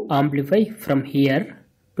want to amplify from here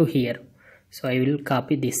to here. So I will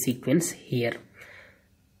copy this sequence here.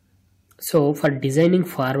 So for designing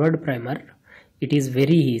forward primer, it is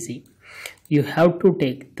very easy. You have to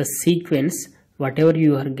take the sequence, whatever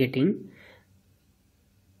you are getting,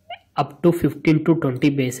 up to 15 to 20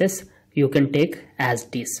 bases, you can take as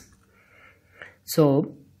it is.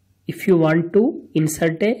 So if you want to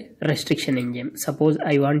insert a restriction enzyme, suppose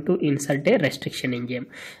I want to insert a restriction enzyme,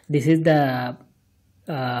 this is the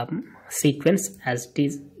sequence as it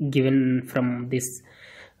is given from this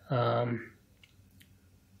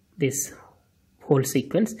this whole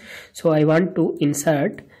sequence. So I want to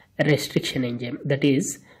insert a restriction enzyme, that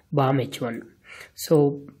is BOM H1.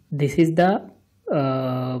 So this is the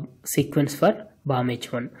sequence for BOM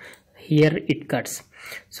H1. Here it cuts.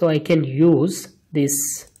 So I can use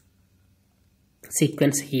this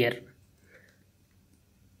sequence here.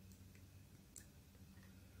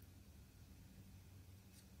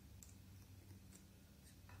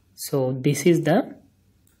 So this is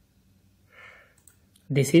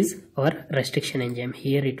our restriction enzyme.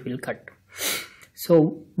 Here it will cut.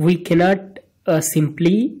 So we cannot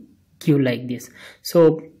simply give like this.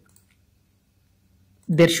 So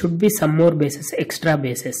there should be some more bases, extra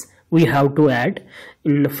bases we have to add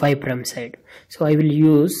in the 5' side. So I will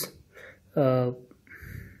use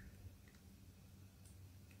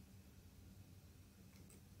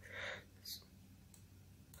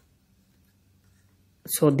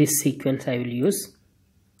so this sequence I will use.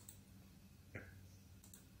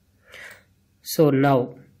 So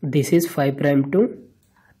now this is 5' to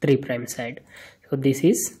 3' side. So this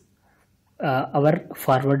is our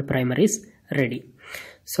forward primer is ready.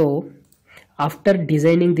 So after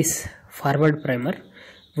designing this forward primer,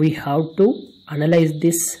 we have to analyze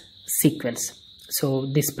this sequence, so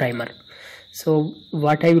this primer. So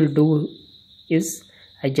what I will do is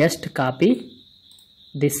I just copy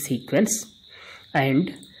this sequence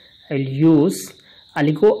and I will use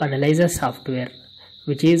Oligo Analyzer software,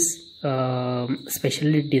 which is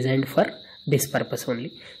specially designed for this purpose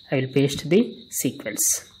only. I will paste the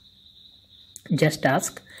sequence. Just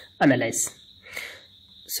ask analyze.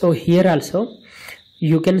 So here also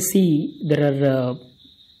you can see there are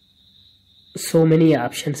so many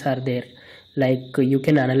options are there, like you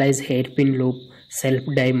can analyze hairpin loop, self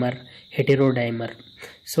dimer, heterodimer.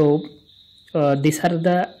 So these are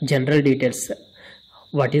the general details.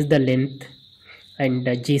 What is the length and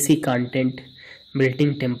GC content,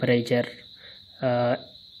 melting temperature, uh,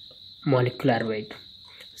 molecular weight.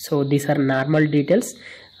 So these are normal details.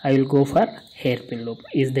 I will go for hairpin loop.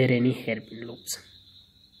 Is there any hairpin loops?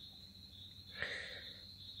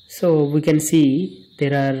 So we can see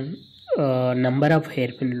there are number of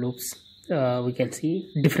hairpin loops. We can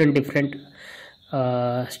see different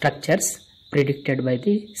structures predicted by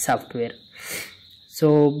the software.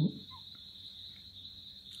 So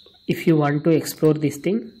if you want to explore this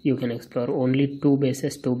thing, you can explore only two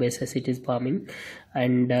bases it is forming,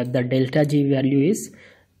 and the delta G value is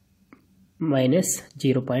minus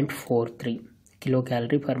 0.43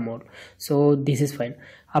 kilocalorie per mole. So this is fine.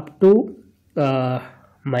 Up to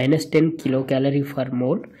minus 10 kilocalorie per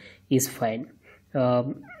mole is fine.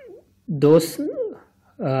 Those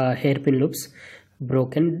hairpin loops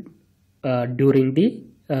broken during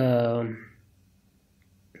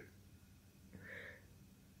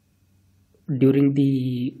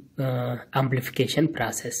the amplification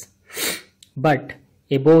process, but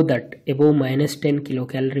above minus 10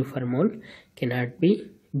 kilocalorie per mole cannot be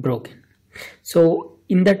broken. So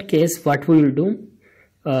in that case, what we will do,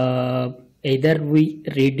 either we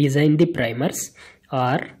redesign the primers,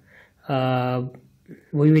 or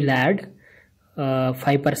we will add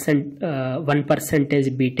 5%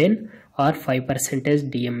 1% B10 or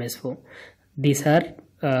 5% DMSO. These are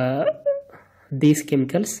these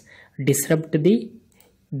chemicals disrupt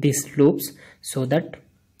these loops so that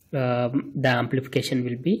the amplification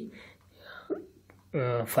will be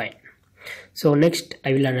fine. So next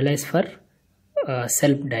I will analyze for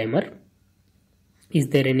self dimer. Is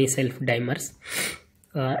there any self dimers,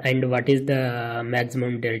 and what is the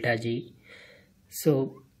maximum delta G?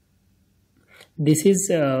 So this is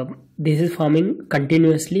forming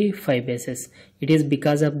continuously 5 bases. It is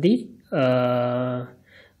because of the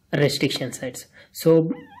restriction sites.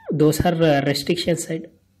 So those are restriction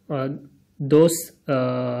site. Those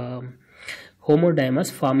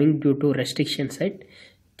homodimers forming due to restriction site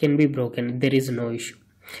can be broken. There is no issue.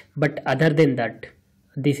 But other than that,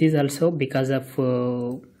 this is also because of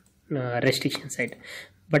restriction site.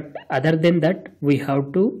 But other than that, we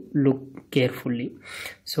have to look carefully.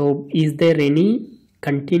 So is there any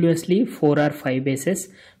continuously 4 or 5 bases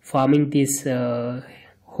forming this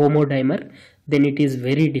homodimer? Then it is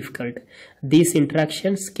very difficult. These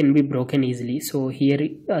interactions can be broken easily. So here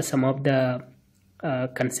some of the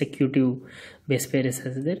consecutive base pairs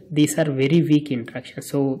are there. These are very weak interactions,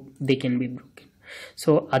 so they can be broken.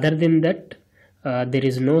 So other than that, there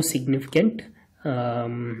is no significant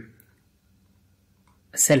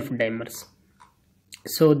self dimers.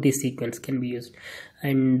 So this sequence can be used.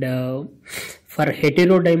 And for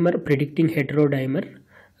heterodimer, predicting heterodimer,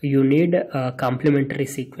 you need a complementary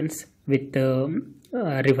sequence with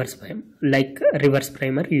reverse primer, like reverse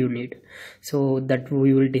primer you need. So that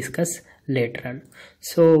we will discuss later on.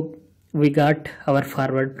 So we got our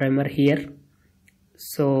forward primer here.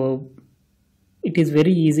 So it is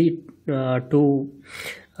very easy to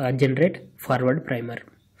generate forward primer.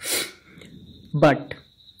 But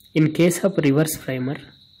in case of reverse primer,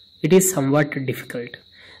 it is somewhat difficult,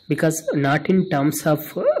 because not in terms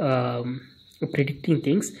of predicting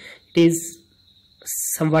things, it is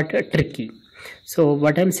somewhat tricky. So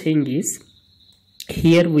what I'm saying is,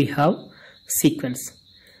 here we have sequence.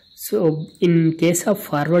 So in case of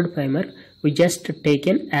forward primer, we just take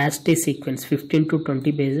an as it is sequence, 15 to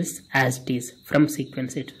 20 bases as it is from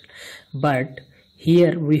sequence itself. But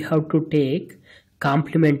here we have to take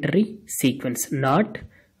complementary sequence, not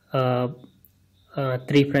 3'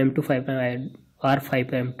 to 5' or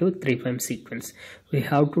 5' to 3' sequence. We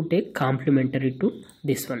have to take complementary to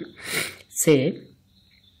this one. Say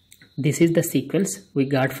this is the sequence we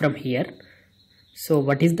got from here. So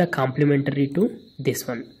what is the complementary to this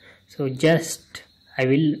one? So just I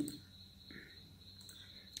will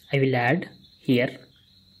add here.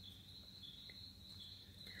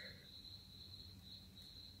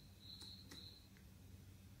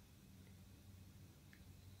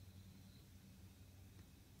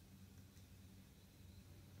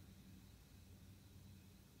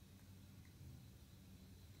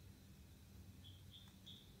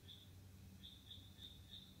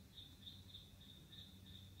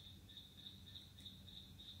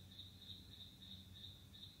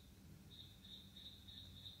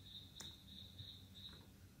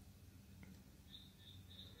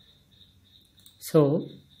 So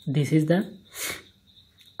this is the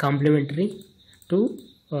complementary to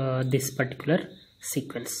this particular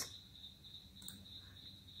sequence.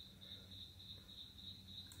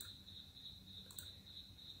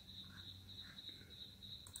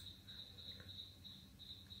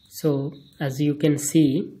 So as you can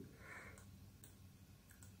see,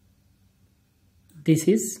 this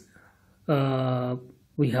is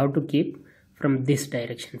we have to keep from this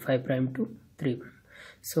direction 5 prime to 3 prime.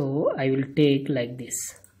 So I will take like this.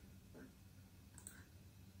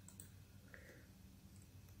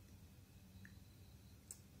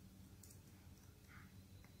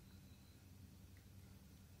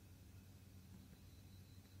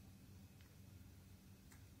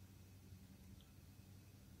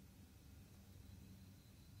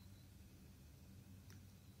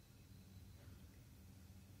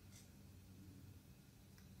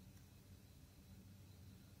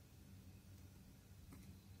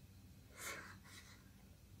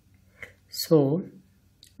 So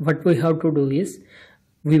what we have to do is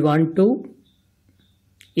we want to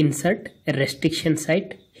insert a restriction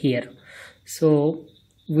site here. So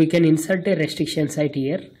we can insert a restriction site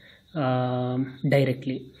here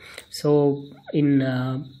directly. So in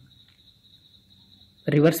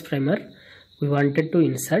reverse primer we wanted to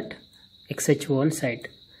insert XH1 site.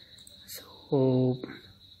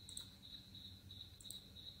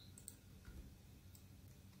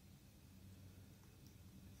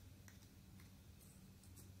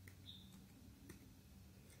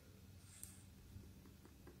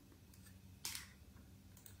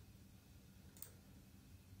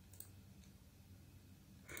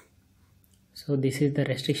 So this is the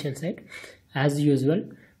restriction site. As usual,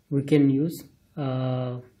 we can use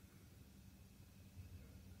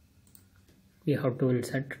we have to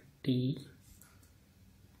insert T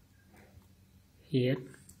here.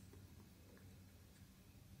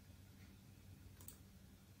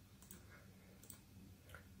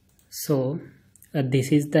 So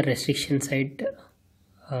this is the restriction site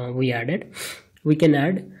we added. We can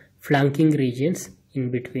add flanking regions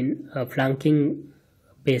in between, flanking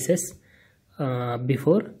bases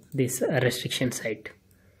before this restriction site.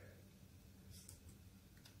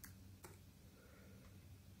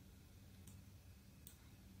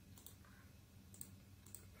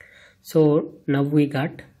 So now we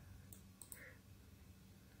got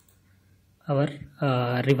our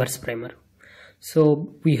reverse primer.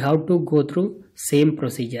 So we have to go through same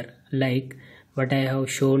procedure like what I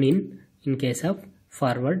have shown in case of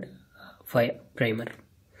forward primer.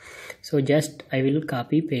 So just I will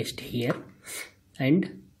copy paste here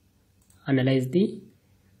and analyze the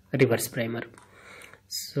reverse primer.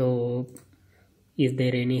 So is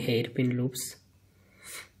there any hairpin loops?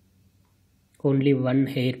 Only one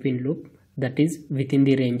hairpin loop, that is within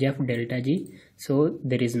the range of delta G, so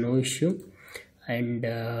there is no issue. And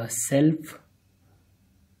self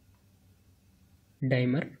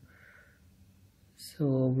dimer, so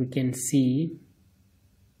we can see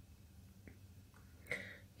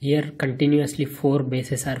here continuously 4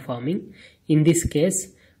 bases are forming. In this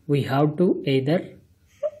case we have to either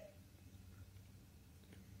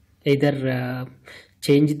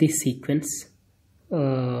change the sequence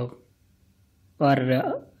or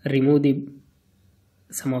remove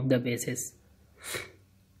some of the bases.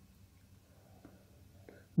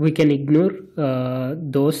 We can ignore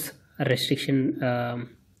those restriction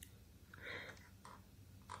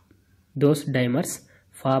those dimers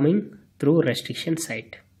forming through restriction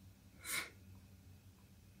site.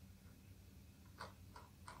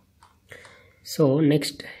 So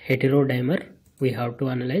next, heterodimer we have to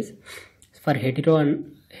analyze. For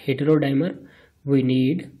heterodimer we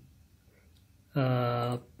need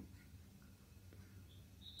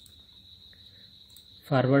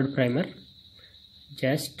forward primer.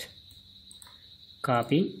 Just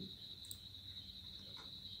copy,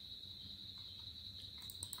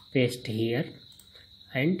 paste here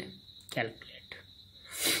and calculate.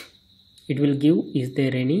 It will give is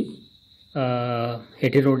there any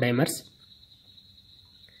heterodimers.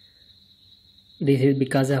 This is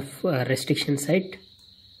because of restriction site.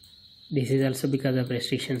 This is also because of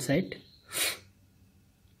restriction site.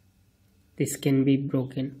 This can be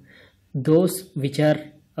broken. Those which are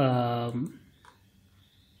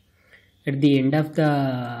at the end of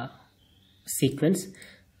the sequence,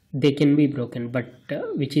 they can be broken, but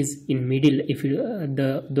which is in middle, if you,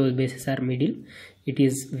 those bases are middle, it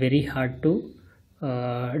is very hard to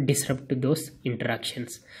disrupt those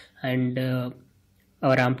interactions, and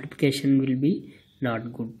our amplification will be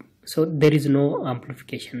not good. So there is no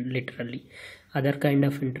amplification literally. Other kind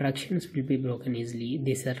of interactions will be broken easily.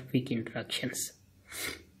 These are weak interactions.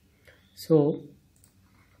 So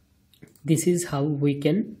This is how we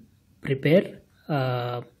can prepare,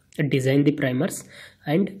 design the primers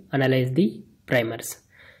and analyze the primers.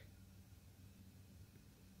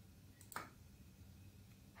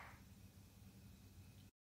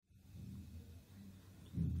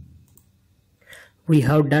 We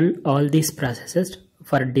have done all these processes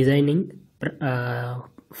for designing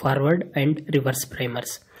forward and reverse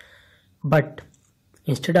primers, but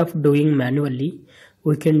instead of doing manually,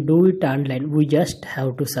 we can do it online. We just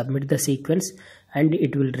have to submit the sequence and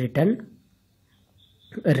it will return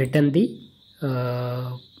the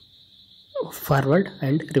uh, forward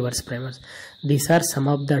and reverse primers. These are some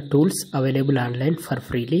of the tools available online for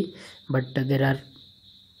freely, but there are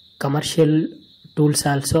commercial tools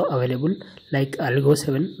also available like Algo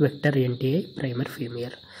 7 Vector NTA Primer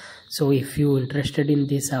Premier. So if you interested in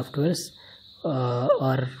these softwares,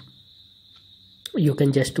 or you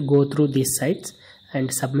can just go through these sites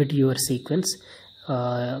and submit your sequence,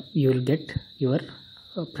 you will get your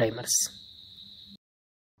primers.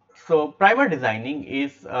 So primer designing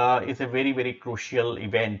is a very crucial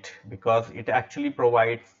event because it actually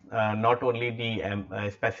provides not only the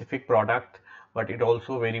specific product, but it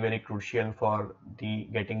also very crucial for the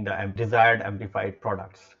getting the desired amplified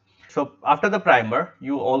products. So after the primer,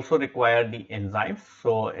 you also require the enzymes.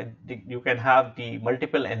 So you can have the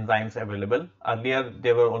multiple enzymes available. Earlier,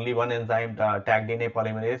 there were only one enzyme, the tag DNA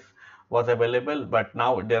polymerase was available, but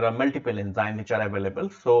now there are multiple enzymes which are available.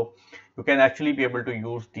 So you can actually be able to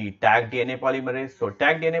use the tag DNA polymerase. So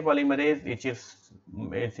tag DNA polymerase, which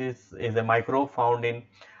is a microbe found in,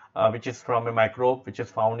 which is from a microbe which is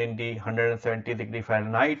found in the 170 degree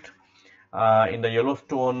Fahrenheit in the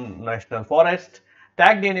Yellowstone National Forest.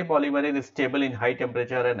 Tag DNA polymerase is stable in high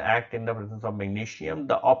temperature and act in the presence of magnesium.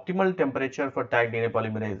 The optimal temperature for tag DNA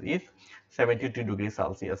polymerase is 72 degrees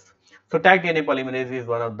Celsius. So tag DNA polymerase is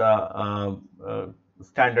one of the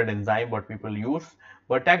standard enzyme what people use,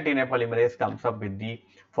 but tag DNA polymerase comes up with the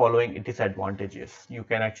following disadvantages. You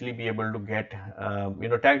can actually be able to get,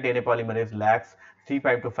 tag DNA polymerase lacks 3'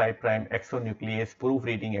 to 5' exonuclease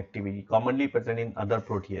proofreading activity commonly present in other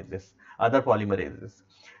proteases, other polymerases.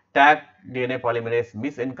 Tag DNA polymerase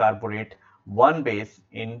misincorporate one base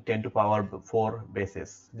in 10 to power 4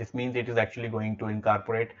 bases. This means it is actually going to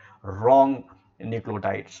incorporate wrong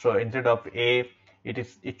nucleotides. So instead of A, it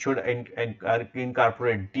should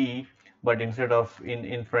incorporate D, but instead of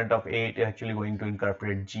in front of A, it is actually going to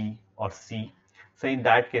incorporate G or C. So in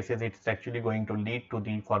that cases, it's actually going to lead to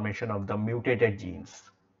the formation of the mutated genes.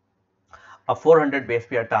 A 400 base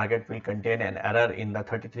pair target will contain an error in the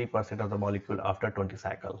 33% of the molecule after 20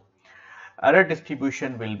 cycle. Error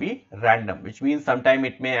distribution will be random, which means sometime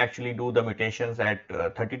it may actually do the mutations at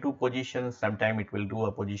 32 positions, sometime it will do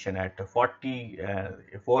a position at 40,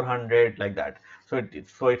 400, like that. So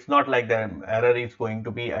it's not like the error is going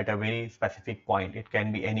to be at a very specific point. It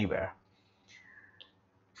can be anywhere.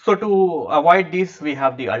 So to avoid this, we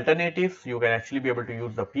have the alternatives. You can actually be able to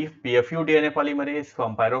use the PFU DNA polymerase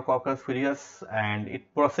from Pyrococcus furious, and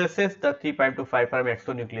it processes the 3' to 5'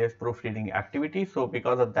 exonuclease proofreading activity. So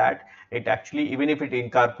because of that, it actually, even if it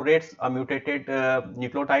incorporates a mutated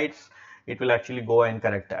nucleotides, it will actually go and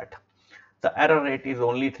correct that. The error rate is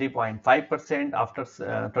only 3.5%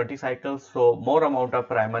 after 20 cycles. So more amount of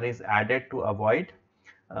primer is added to avoid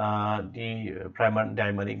the primer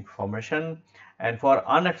dimering formation. And for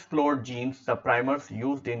unexplored genes, the primers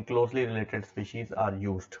used in closely related species are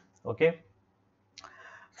used. Okay.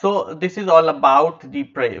 So this is all about the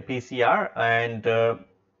PCR, and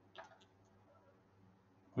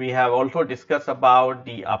we have also discussed about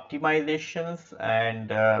the optimizations, and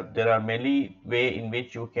there are many ways in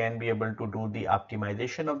which you can be able to do the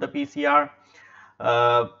optimization of the PCR.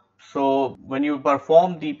 So when you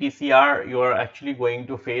perform the PCR, you are actually going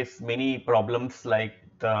to face many problems like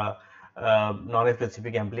the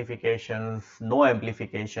non-specific amplifications, no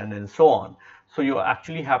amplification, and so on. So you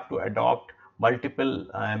actually have to adopt multiple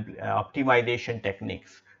optimization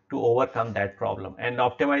techniques to overcome that problem. And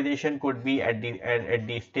optimization could be at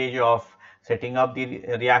the stage of setting up the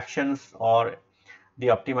reactions, or the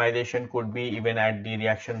optimization could be even at the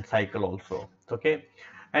reaction cycle also. Okay.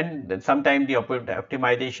 And sometimes the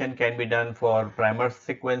optimization can be done for primer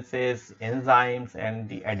sequences, enzymes, and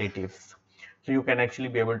the additives. So you can actually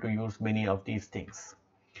be able to use many of these things.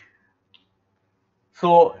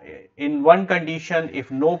 So in one condition,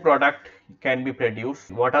 if no product can be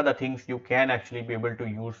produced, what are the things you can actually be able to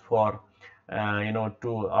use for, to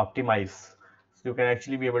optimize? So you can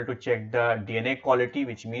actually be able to check the DNA quality,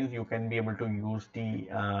 which means you can be able to use the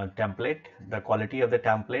template, the quality of the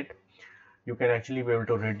template. You can actually be able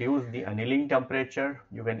to reduce the annealing temperature.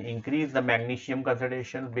 You can increase the magnesium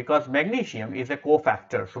concentration because magnesium is a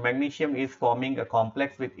cofactor. So magnesium is forming a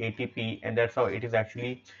complex with ATP, and that's how it is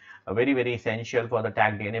actually very essential for the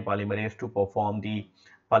tag DNA polymerase to perform the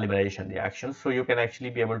polymerization reactions. So you can actually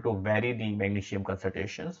be able to vary the magnesium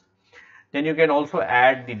concentrations. Then you can also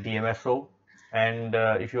add the DMSO, and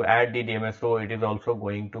if you add the DMSO, it is also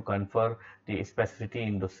going to confer the specificity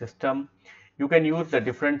in the system. You can use the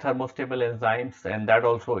different thermostable enzymes, and that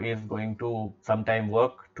also is going to sometime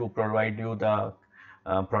work to provide you the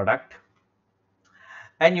product.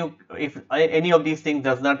 And you, if any of these things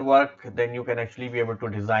does not work, then you can actually be able to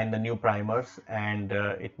design the new primers, and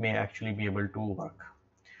it may actually be able to work.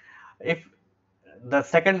 If the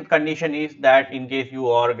second condition is that in case you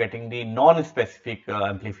are getting the non-specific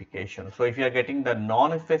amplification. So if you are getting the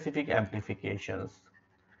non-specific amplifications,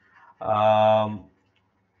 um,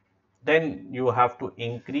 then you have to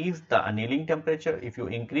increase the annealing temperature. If you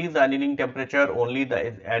increase the annealing temperature only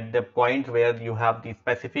at the point where you have the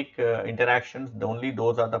specific interactions, only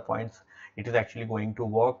those are the points it is actually going to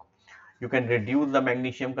work. You can reduce the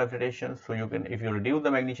magnesium concentration. So you can, if you reduce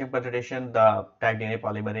the magnesium concentration, the tag DNA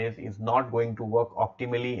polymerase is not going to work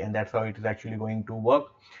optimally, and that's how it is actually going to work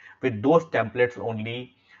with those templates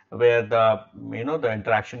only where the the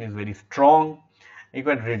interaction is very strong. You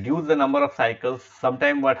can reduce the number of cycles.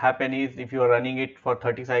 Sometimes what happen is if you are running it for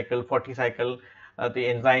 30 cycle, 40 cycle, the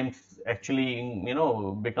enzymes actually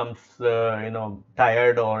becomes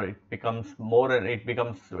tired, or it becomes more, and it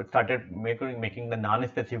becomes started making the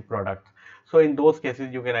non-specific product. So in those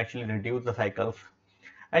cases you can actually reduce the cycles,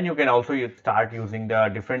 and you can also start using the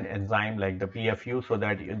different enzyme like the PFU, so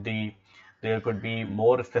that there could be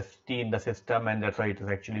more specificity in the system, and that's why it is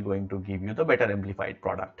actually going to give you the better amplified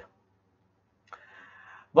product.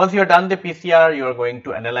 Once you are done the PCR, you are going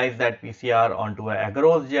to analyze that PCR onto a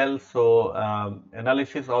agarose gel. So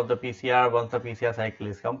analysis of the PCR, once the PCR cycle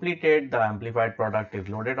is completed, the amplified product is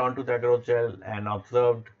loaded onto the agarose gel and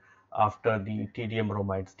observed after the TDM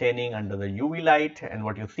bromide staining under the UV light. And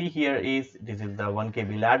what you see here is this is the 1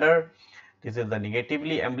 kb ladder. This is the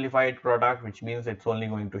negatively amplified product, which means it's only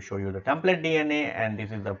going to show you the template DNA, and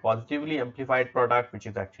this is the positively amplified product, which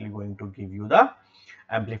is actually going to give you the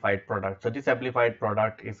amplified product. So this amplified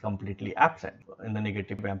product is completely absent in the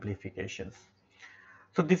negative amplifications.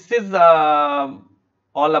 So this is all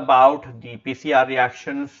about the PCR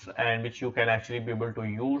reactions, and which you can actually be able to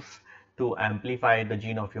use to amplify the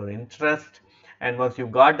gene of your interest. And once you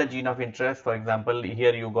got the gene of interest, for example,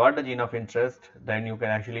 here you got the gene of interest, then you can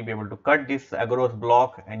actually be able to cut this agarose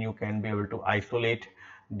block, and you can be able to isolate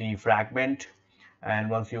the fragment. And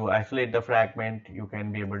once you isolate the fragment, you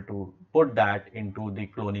can be able to put that into the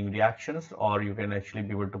cloning reactions, or you can actually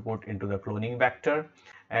be able to put into the cloning vector,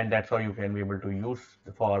 and that's how you can be able to use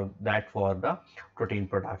for the protein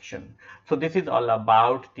production. So this is all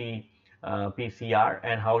about the PCR,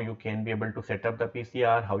 and how you can be able to set up the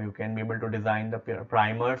PCR, how you can be able to design the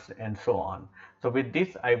primers, and so on. So with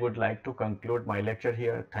this, I would like to conclude my lecture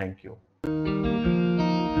here. Thank you.